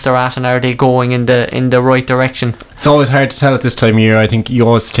 where Munster are at, and are they going in the right direction? It's always hard to tell at this time of year. I think you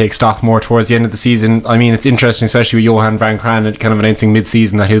always take stock more towards the end of the season. I mean, it's interesting, especially with Johan van Graan kind of announcing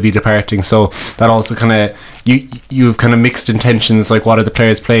mid-season that he'll be departing, so that also kind of, you've kind of mixed intentions, like what are the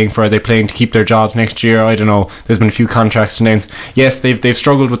players playing for? Are they playing to keep their jobs next year? I don't know. There's been a few contracts announced. Yes, they've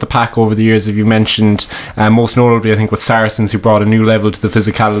struggled with the pack over the years, as you mentioned, most notably I think with Saracens, who brought a new level to the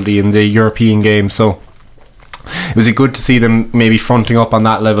physicality in the European game. So it was good to see them maybe fronting up on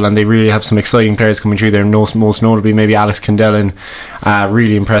that level, and they really have some exciting players coming through there. Most notably maybe Alex Candellin,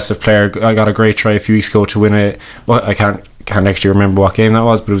 really impressive player. I got a great try a few weeks ago to win can't actually remember what game that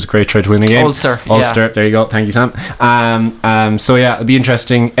was, but it was a great try to win the game. Ulster, there you go, thank you, Sam. So yeah, it'll be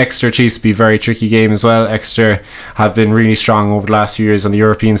interesting. Exeter Chiefs will be a very tricky game as well. Exeter have been really strong over the last few years on the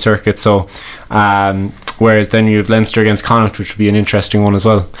European circuit, so whereas then you have Leinster against Connacht, which would be an interesting one as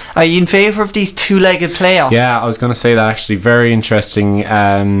well. Are you in favour of these two-legged playoffs? Yeah, I was going to say that, actually. Very interesting.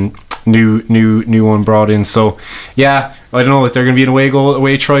 New one brought in. So yeah, I don't know, is there going to be an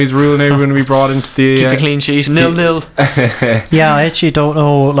away tries rule now going to be brought into the keep a clean sheet, 0-0. Yeah, I actually don't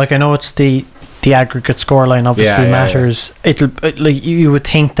know. Like, I know it's the aggregate scoreline obviously matters. Like, you would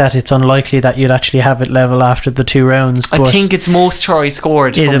think that it's unlikely that you'd actually have it level after the 2 rounds. But I think it's most tries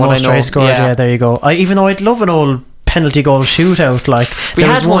scored. Is it most tries scored? Yeah, there you go. Even though I'd love an old penalty goal shootout, like we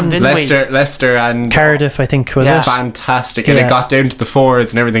had one, didn't Leicester and Cardiff, I think, was it? Fantastic, and it got down to the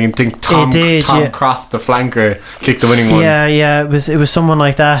forwards and everything. I think Tom Croft, the flanker, kicked the winning one. Yeah, it was someone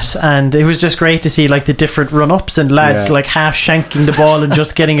like that, and it was just great to see like the different run-ups and lads like half shanking the ball and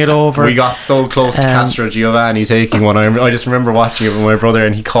just getting it over. We got so close to Castro Giovanni taking one. I just remember watching it with my brother,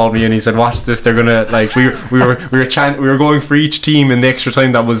 and he called me and he said, "Watch this! They're gonna like." We were going for each team in the extra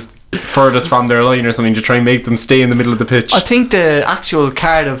time that was furthest from their line or something to try and make them stay in the middle of the pitch. I think the actual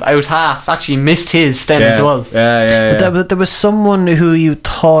Cardiff out half actually missed his then as well. But there was someone who you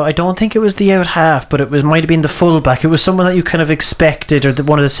thought, I don't think it was the out half, but might have been the fullback. It was someone that you kind of expected, or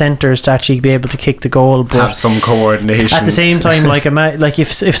one of the centres, to actually be able to kick the goal, but have some coordination. At the same time, like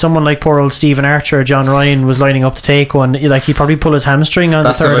if someone like poor old Stephen Archer or John Ryan was lining up to take one, like he'd probably pull his hamstring on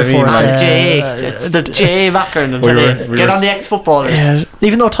the third or fourth. It's the J backer. Get on the ex-footballers. Yeah,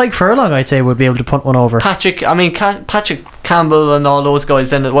 even though Tyke Furlong, I'd say, would be able to punt one over. Patrick Campbell and all those guys,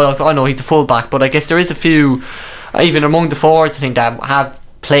 then, well, I know he's a fullback, but I guess there is a few, even among the forwards, I think, that have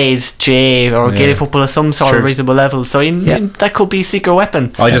played J or Gaelic football at some sort of reasonable level, so that could be a secret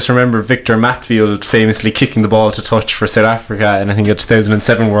weapon. I just remember Victor Matfield famously kicking the ball to touch for South Africa in, I think, a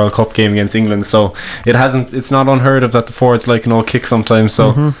 2007 World Cup game against England, so it's not unheard of that the forwards like an old kick sometimes,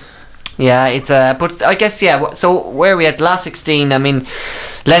 so Yeah, it's but I guess so where we had last 16, I mean,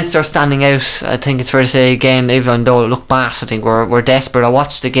 Leinster standing out, I think it's fair to say again, even though it looked bad, I think we're desperate. I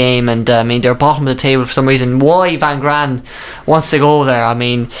watched the game, and I mean, they're bottom of the table for some reason. Why Van Gran wants to go there, I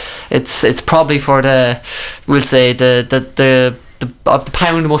mean, it's probably for we'll say the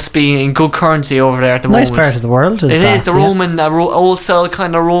pound must be in good currency over there at the moment. Nice part of the world. It is the Roman old style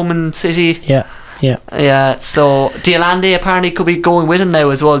kind of Roman city. Yeah, so Dialande apparently could be going with him now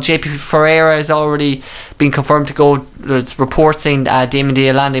as well. JP Ferreira has already been confirmed to go. There's reports saying Damien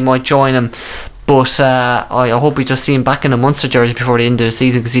Dialande might join him, but I hope we just see him back in a Munster jersey before the end of the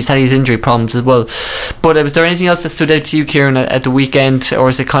season, because he's had his injury problems as well. But was there anything else that stood out to you, Ciaran, at the weekend, or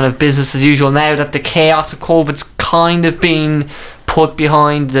is it kind of business as usual now that the chaos of COVID's kind of been put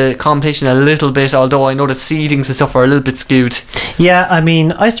behind the competition a little bit, although I know the seedings and stuff are a little bit skewed? Yeah, I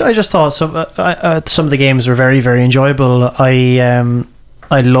mean, I just thought some of the games were very, very enjoyable. I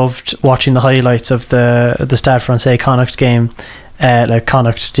loved watching the highlights of the Stade Francais Connacht game. Like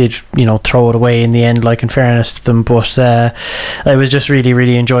Connacht did, throw it away in the end, like, in fairness to them, but it was just really,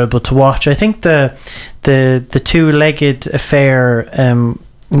 really enjoyable to watch. I think the two-legged affair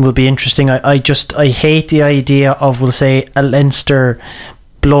will be interesting. I hate the idea of, we'll say, a Leinster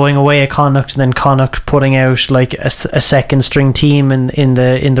blowing away a Connacht and then Connacht putting out like a second string team in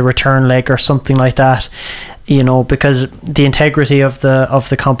the return leg or something like that, because the integrity of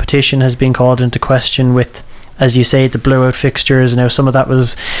the competition has been called into question with, as you say, the blowout fixtures. Now, some of that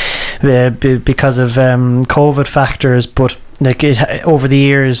was because of COVID factors, but like over the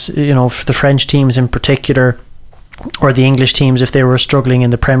years, for the French teams in particular, or the English teams, if they were struggling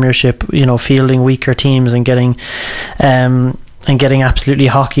in the Premiership, fielding weaker teams and getting absolutely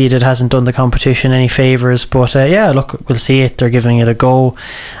hockeyed, it hasn't done the competition any favours. But look, we'll see it. They're giving it a go,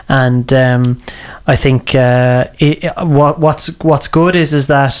 and I think what's good is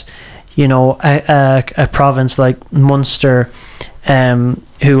that a province like Munster,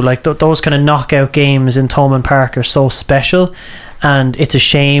 who like those kind of knockout games in Thomond Park are so special. And it's a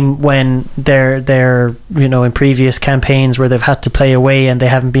shame when they're in previous campaigns where they've had to play away and they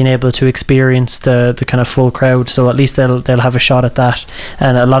haven't been able to experience the kind of full crowd. So at least they'll have a shot at that,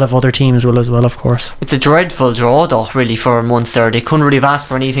 and a lot of other teams will as well, of course. It's a dreadful draw, though, really, for Munster. They couldn't really have asked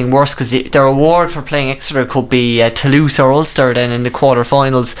for anything worse, because their reward for playing Exeter could be Toulouse or Ulster then in the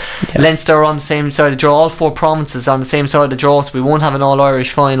quarter-finals. Leinster are on the same side of the draw. All 4 provinces on the same side of the draw, so we won't have an All-Irish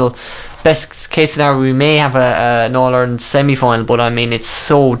final. Best case scenario, we may have an All-Ireland semi-final, but I mean, it's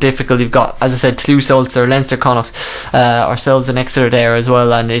so difficult. You've got, as I said, Toulouse, Ulster, Leinster, Connacht, ourselves and Exeter there as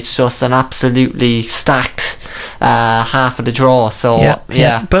well, and it's just an absolutely stacked half of the draw. So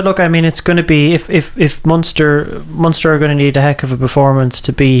yeah. But look, I mean, it's going to be if Munster are going to need a heck of a performance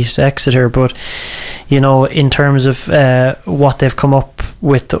to beat Exeter, but in terms of what they've come up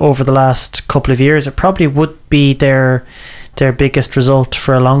with over the last couple of years, it probably would be their biggest result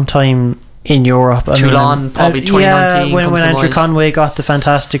for a long time in Europe. Toulon, probably 2019. When Andrew Conway got the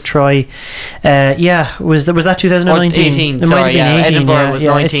fantastic try. Was that 2019? 18. It might have been 18. Edinburgh was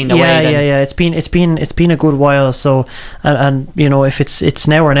 19 away. Yeah. It's been a good while. So and if it's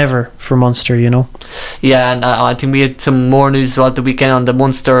now or never for Munster. Yeah, and I think we had some more news about the weekend on the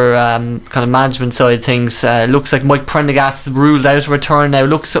Munster kind of management side of things. Looks like Mike Prendergast is ruled out of return now.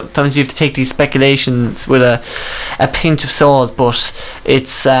 Looks sometimes you have to take these speculations with a pinch of salt, but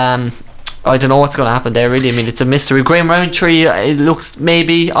it's I don't know what's going to happen there, really. I mean, it's a mystery. Graham Rowntree, it looks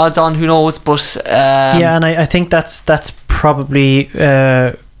maybe odds on, who knows, but and I think that's probably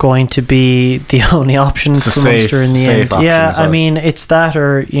going to be the only option for Munster in the end. Yeah, I mean, it's that,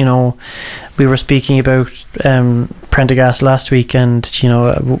 or we were speaking about Prendergast last week, and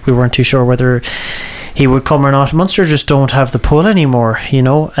we weren't too sure whether he would come or not. Munster just don't have the pull anymore.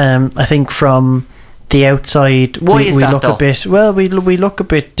 I think from the outside, we look a bit. Well, we look a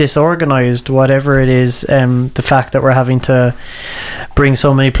bit disorganised. Whatever it is, the fact that we're having to bring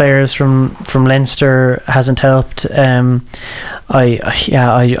so many players from Leinster hasn't helped. I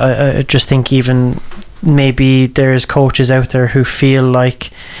just think even maybe there's coaches out there who feel like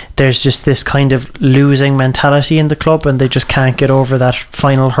there's just this kind of losing mentality in the club and they just can't get over that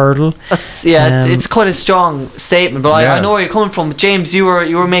final hurdle. It's quite a strong statement, but I know where you're coming from. James, you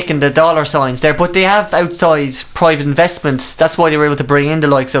were making the dollar signs there, but they have outside private investment. That's why they were able to bring in the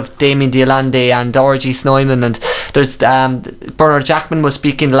likes of Damien Diolande and R.G. Snyman, and there's Bernard Jackman was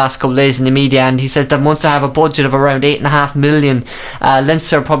speaking the last couple of days in the media, and he said that Munster have a budget of around 8.5 million.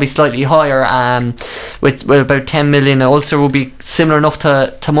 Leinster probably slightly higher, with about 10 million. Ulster will be similar enough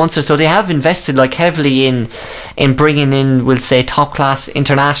to Munster, so they have invested heavily in bringing in, we'll say, top class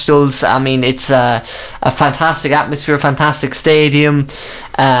internationals. I mean, it's a fantastic atmosphere, fantastic stadium,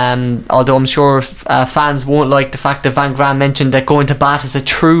 although I'm sure fans won't like the fact that Van Graan mentioned that going to Bath is a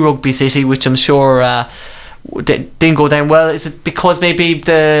true rugby city, which I'm sure didn't go down well. Is it because maybe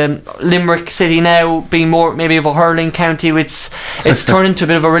the Limerick city now being more maybe of a hurling county, it's turned into a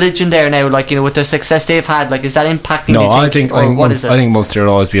bit of a religion there now, with the success they've had? Is that impacting? I think Munster will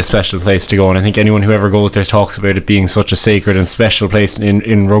always be a special place to go, and I think anyone who ever goes there talks about it being such a sacred and special place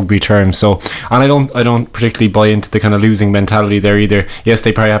in rugby terms. So, and I don't particularly buy into the kind of losing mentality there either. Yes,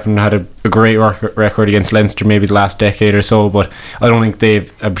 they probably haven't had a great record against Leinster maybe the last decade or so, but I don't think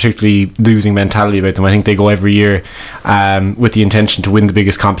they've a particularly losing mentality about them. I think they go every year with the intention to win the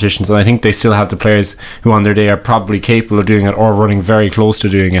biggest competitions, and I think they still have the players who on their day are probably capable of doing it or running very close to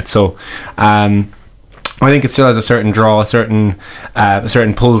doing it. So I think it still has a certain draw, a certain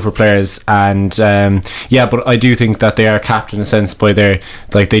pull for players, and but I do think that they are capped in a sense by their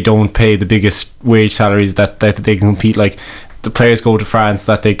they don't pay the biggest wage salaries that they can compete. The players go to France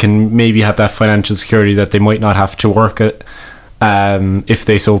that they can maybe have that financial security that they might not have to work at if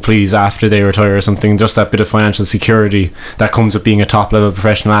they so please after they retire or something. Just that bit of financial security that comes with being a top level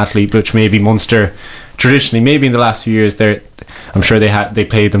professional athlete, which maybe Munster traditionally, maybe in the last few years, I'm sure they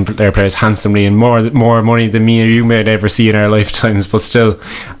paid their players handsomely and more money than me or you may ever see in our lifetimes, but still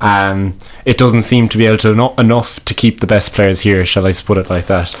it doesn't seem to be able to enough to keep the best players here, shall I put it like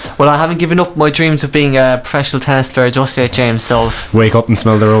that. Well, I haven't given up my dreams of being a professional tennis player just yet, James, so wake up and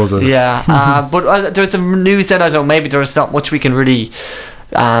smell the roses. But there's some news then. I don't know, maybe there's not much we can really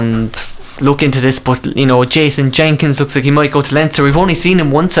look into this, but Jason Jenkins looks like he might go to Leinster. We've only seen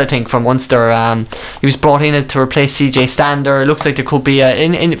him once, I think, from Munster. He was brought in to replace CJ Stander. It looks like there could be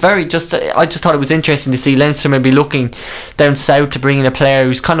I just thought it was interesting to see Leinster maybe looking down south to bring in a player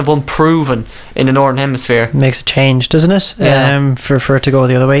who's kind of unproven in the Northern Hemisphere. Makes a change, doesn't it? Yeah. For it to go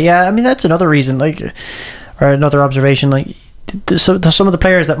the other way. Yeah, I mean, that's another reason, or another observation, so some of the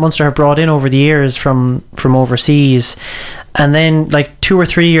players that Munster have brought in over the years from overseas, and then 2 or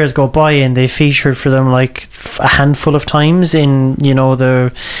 3 years go by and they featured for them a handful of times in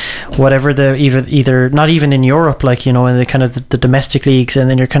the whatever the either not even in Europe, in the kind of the domestic leagues, and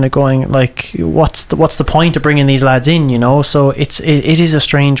then you're kind of going what's the point of bringing these lads in? So it is a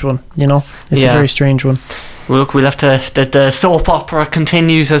strange one. It's a very strange one. Well, look, we'll have to. The soap opera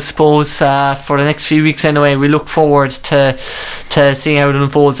continues, I suppose, for the next few weeks anyway. We look forward to seeing how it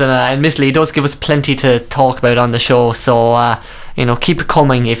unfolds, and admittedly, it does give us plenty to talk about on the show. So, keep it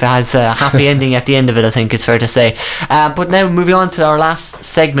coming if it has a happy ending at the end of it, I think it's fair to say. But now moving on to our last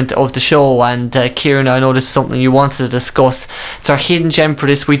segment of the show, and Ciaran, I know this is something you wanted to discuss. It's our hidden gem for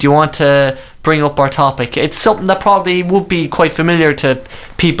this week. Do you want to bring up our topic? It's something that probably would be quite familiar to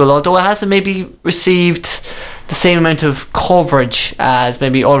people, although it hasn't maybe received the same amount of coverage as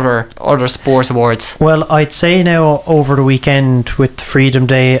maybe other sports awards. Well, I'd say now over the weekend with Freedom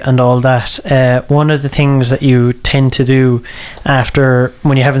Day and all that, one of the things that you tend to do after,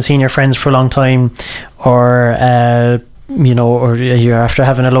 when you haven't seen your friends for a long time, or or you're after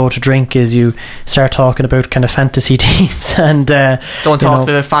having a load to drink, is you start talking about kind of fantasy teams and don't talk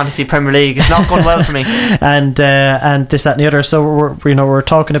about fantasy Premier League. It's not going well for me. and this, that, and the other. So we're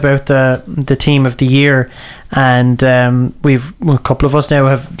talking about the team of the year, and a couple of us now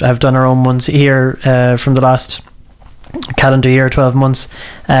have done our own ones here from the last calendar year, 12 months,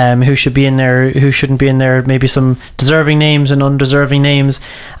 who should be in there, who shouldn't be in there, maybe some deserving names and undeserving names,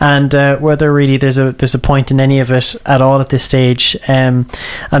 and whether really there's a point in any of it at all at this stage. I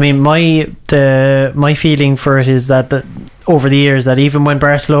mean, my feeling for it is that over the years, that even when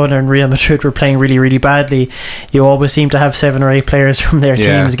Barcelona and Real Madrid were playing really, really badly, you always seem to have 7 or 8 players from their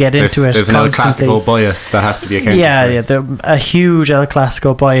teams get into it. There's an El Clasico bias that has to be accounted for. A huge El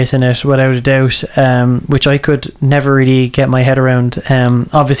Clasico bias in it, without a doubt, which I could never really get my head around.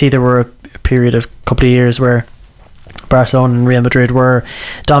 Obviously, there were a period of a couple of years where Barcelona and Real Madrid were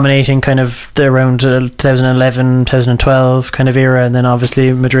dominating kind of around 2011, 2012 kind of era, and then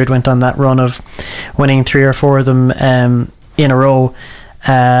obviously Madrid went on that run of winning 3 or 4 of them in a row.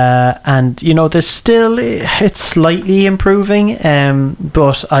 And there's still, it's slightly improving,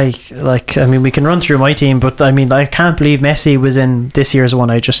 but I mean, we can run through my team, but I mean, I can't believe Messi was in this year's one.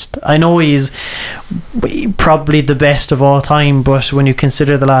 I know he's probably the best of all time, but when you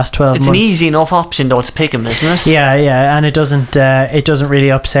consider the last 12 months, it's an easy enough option though to pick him, isn't it? Yeah, and it doesn't really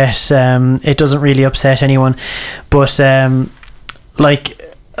upset anyone, but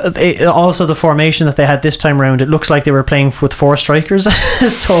also the formation that they had this time around, it looks like they were playing with 4 strikers.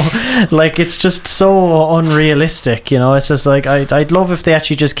 So it's just so unrealistic, it's just like I'd love if they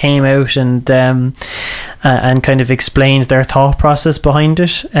actually just came out and kind of explained their thought process behind it,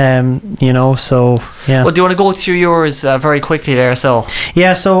 so yeah. Well, do you want to go through yours very quickly there? So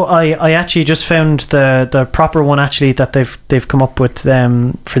I actually just found the proper one actually that they've come up with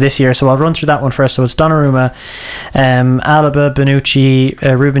for this year, so I'll run through that one first. So it's Donnarumma, Alaba,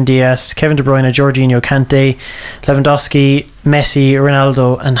 Bonucci, Ruben Dias, Kevin De Bruyne, Jorginho, Kante, Lewandowski, Messi,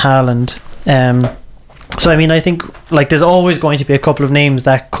 Ronaldo and Haaland. So I mean, I think there's always going to be a couple of names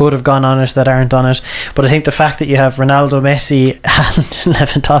that could have gone on it that aren't on it, but I think the fact that you have Ronaldo, Messi, Haaland and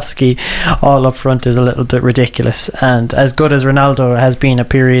Lewandowski all up front is a little bit ridiculous. And as good as Ronaldo has been at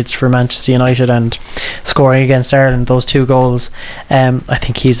periods for Manchester United and scoring against Ireland those 2 goals, I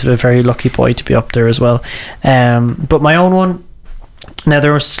think he's a very lucky boy to be up there as well. But my own one, now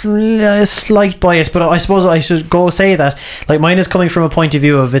there was a slight bias, but I suppose I should go say that mine is coming from a point of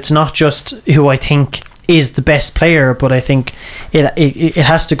view of, it's not just who I think is the best player, but I think it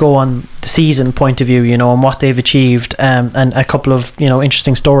has to go on the season point of view, and what they've achieved, and a couple of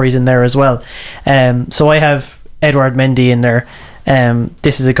interesting stories in there as well. So I have Edouard Mendy in there.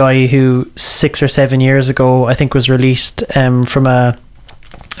 This is a guy who 6 or 7 years ago I think was released from a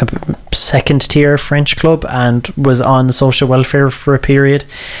second tier French club and was on social welfare for a period,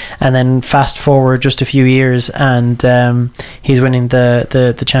 and then fast forward just a few years and he's winning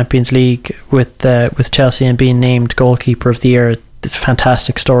the Champions League with Chelsea and being named goalkeeper of the year. It's a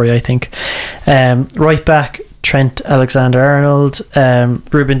fantastic story, I think. Right back, Trent Alexander-Arnold,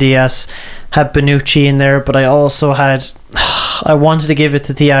 Ruben Dias, had Bonucci in there, but I also I wanted to give it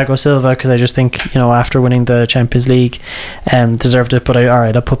to Thiago Silva because I just think, after winning the Champions League, deserved it, but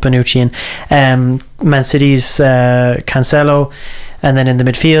I'll put Bonucci in. Man City's Cancelo, and then in the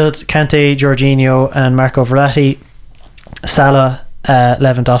midfield, Kante, Jorginho and Marco Verratti, Salah,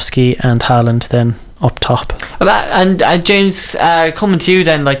 Lewandowski and Haaland then up top. And James, coming to you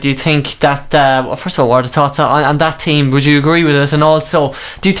then, do you think that first of all, what are the thoughts on that team? Would you agree with it? And also,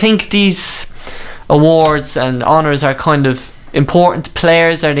 do you think these awards and honours are kind of important to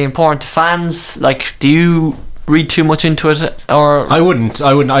players? Are they important to fans? Do you read too much into it? Or I wouldn't.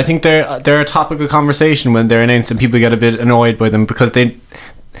 I think they're a topic of conversation when they're announced, and people get a bit annoyed by them because they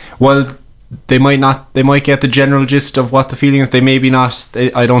might get the general gist of what the feeling is. They maybe not.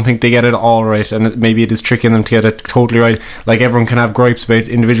 I don't think they get it all right, and maybe it is tricking them to get it totally right. Everyone can have gripes about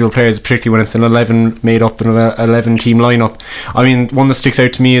individual players, particularly when it's an 11 made up in an 11 team lineup. I mean, one that sticks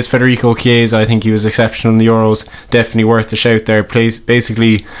out to me is Federico Chiesa. I think he was exceptional in the Euros. Definitely worth the shout there. Plays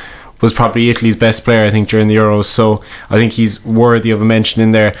basically was probably Italy's best player, I think, during the Euros. So I think he's worthy of a mention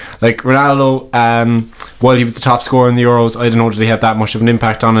in there. Like Ronaldo, while he was the top scorer in the Euros, I don't know, did he have that much of an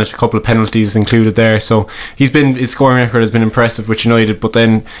impact on it? A couple of penalties included there. So his scoring record has been impressive with United, but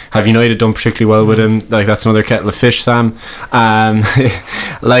then have United done particularly well with him? Like, that's another kettle of fish, Sam.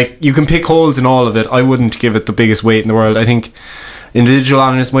 Like, you can pick holes in all of it. I wouldn't give it the biggest weight in the world. I think individual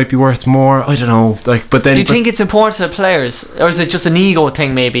honours might be worth more. I don't know. Like, but then, do you think it's important to the players, or is it just an ego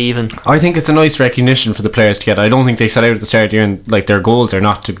thing? Maybe even. I think it's a nice recognition for the players to get. I don't think they set out at the start of the year and like their goals are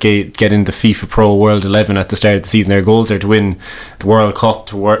not to get into FIFA Pro World 11 at the start of the season. Their goals are to win the World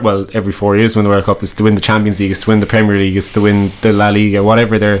Cup. Well, every 4 years win the World Cup, is to win the Champions League, is to win the Premier League, is to win the La Liga,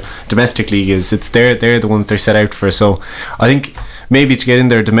 whatever their domestic league is. It's they're the ones they're set out for. So I think maybe to get in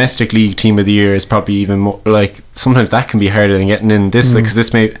their domestic league team of the year is probably even more, like, sometimes that can be harder than getting in this, because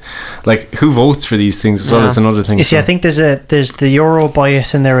this may, like, who votes for these things as well is another thing. You see, I think there's the Euro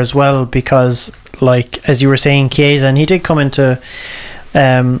bias in there as well, because, like, as you were saying, Chiesa, and he did come into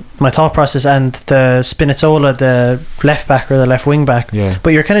my thought process, and the Spinazzola, the left back or the left wing back,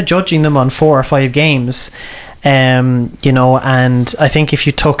 but you're kind of judging them on 4 or 5 games. You know, and I think if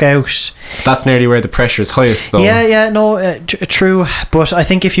you took out, that's nearly where the pressure is highest, though. True, but I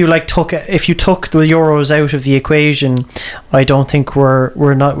think if you took the Euros out of the equation, I don't think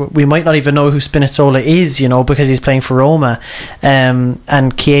we might not even know who Spinazzola is, you know, because he's playing for Roma,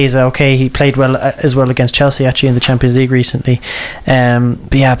 and Chiesa, okay, he played well as well against Chelsea actually in the Champions League recently,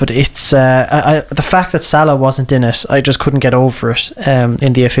 but it's the fact that Salah wasn't in it, I just couldn't get over it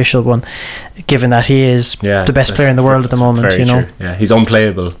in the official one, given that he is the best player in the world at the moment, you know. True. Yeah, he's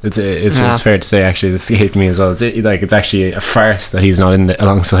unplayable. It's fair to say, actually. This escaped me as well. It's actually a farce that he's not in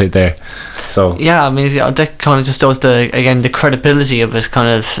alongside there. So yeah, I mean, that kind of just does the credibility of it. Kind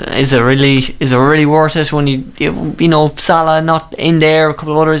of, is it really worth it when you know Salah not in there, a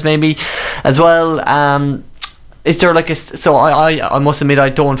couple of others maybe as well. Is there like I must admit I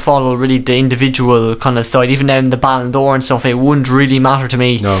don't follow really the individual kind of side, even down the Ballon d'Or and stuff. It wouldn't really matter to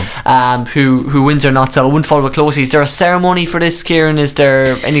me who wins or not, so I wouldn't follow it closely. Is there a ceremony for this, Ciaran? Is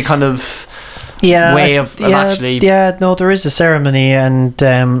there any kind of way of actually? Yeah, no, there is a ceremony, and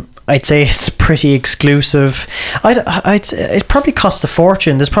I'd say it's pretty exclusive. It probably costs a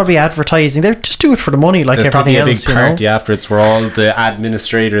fortune. There's probably advertising. They just do it for the money, like there's everything else. There's probably a big party afterwards where all the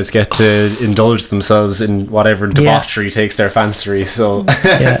administrators get to indulge themselves in whatever debauchery takes their fancy. So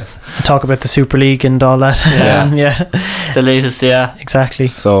talk about the Super League and all that. The latest, exactly.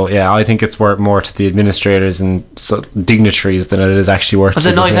 So I think it's worth more to the administrators and dignitaries than it is actually worth. It's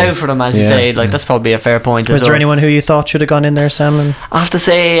a night out for them, as you say. Like that's probably a fair point. Was there anyone who you thought should have gone in there, Sam? I have to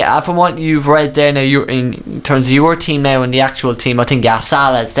say, from what you've read there now, you're in terms of your team now and the actual team, I think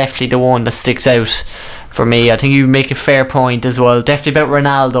Salah is definitely the one that sticks out for me. I think you make a fair point as well. Definitely about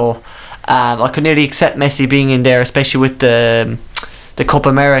Ronaldo. I could nearly accept Messi being in there, especially with the Copa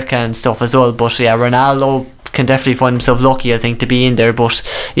America and stuff as well. But Ronaldo can definitely find himself lucky, I think, to be in there. But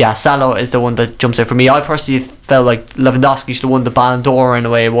Salah is the one that jumps out for me. I personally felt like Lewandowski should have won the Ballon d'Or in a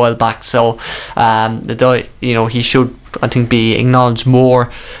way a while back. So he should, I think, be acknowledged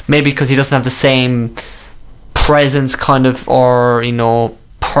more, maybe because he doesn't have the same presence kind of, or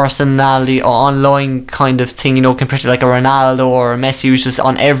personality or online kind of thing, compared to like a Ronaldo or a Messi, who's just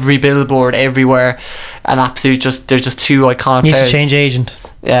on every billboard everywhere, and absolute there's just two iconic needs players. to change agent.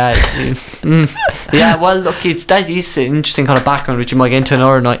 Well, look, he's an interesting kind of background which you might get into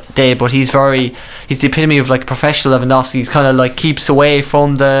another day, but he's the epitome of like a professional Lewandowski. He's kind of like keeps away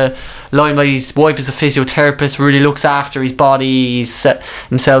from the limelight. His wife is a physiotherapist, really looks after his body, he's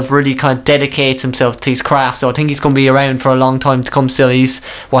himself, really kind of dedicates himself to his craft. So I think he's going to be around for a long time to come still. He's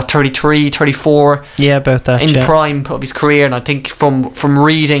 33, 34, about that, in the prime of his career, and I think from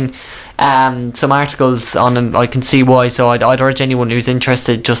reading some articles on him, I can see why. So I'd urge anyone who's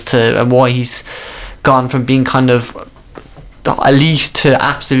interested just to why he's gone from being kind of elite to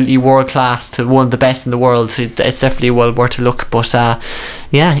absolutely world class to one of the best in the world. It's definitely well worth a look. But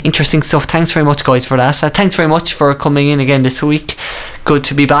interesting stuff. Thanks very much, guys, for that. Thanks very much for coming in again this week. Good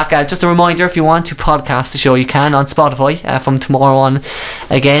to be back. Just a reminder, if you want to podcast the show, you can on Spotify from tomorrow on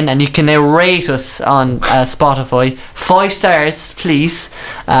again, and you can now rate us on Spotify 5 stars, please.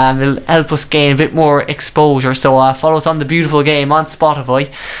 It'll help us gain a bit more exposure. So follow us on The Beautiful Game on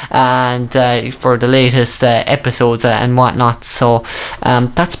Spotify, and for the latest episodes and whatnot. So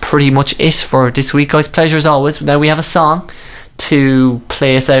that's pretty much it for this week, guys. Pleasure as always. Now we have a song to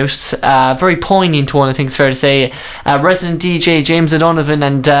play us out, very poignant one, I think it's fair to say. Resident DJ James O'Donovan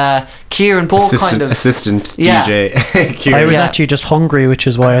and Ciaran both assistant DJ Ciaran. I was actually just hungry, which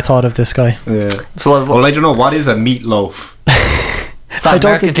is why I thought of this guy. Well, I don't know, what is a meatloaf? It's that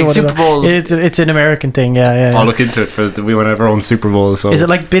American thing, Super Bowl. It's an American thing, yeah. I'll look into it we want to have our own Super Bowl. So is it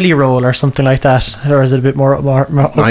like Billy Roll or something like that, or is it a bit more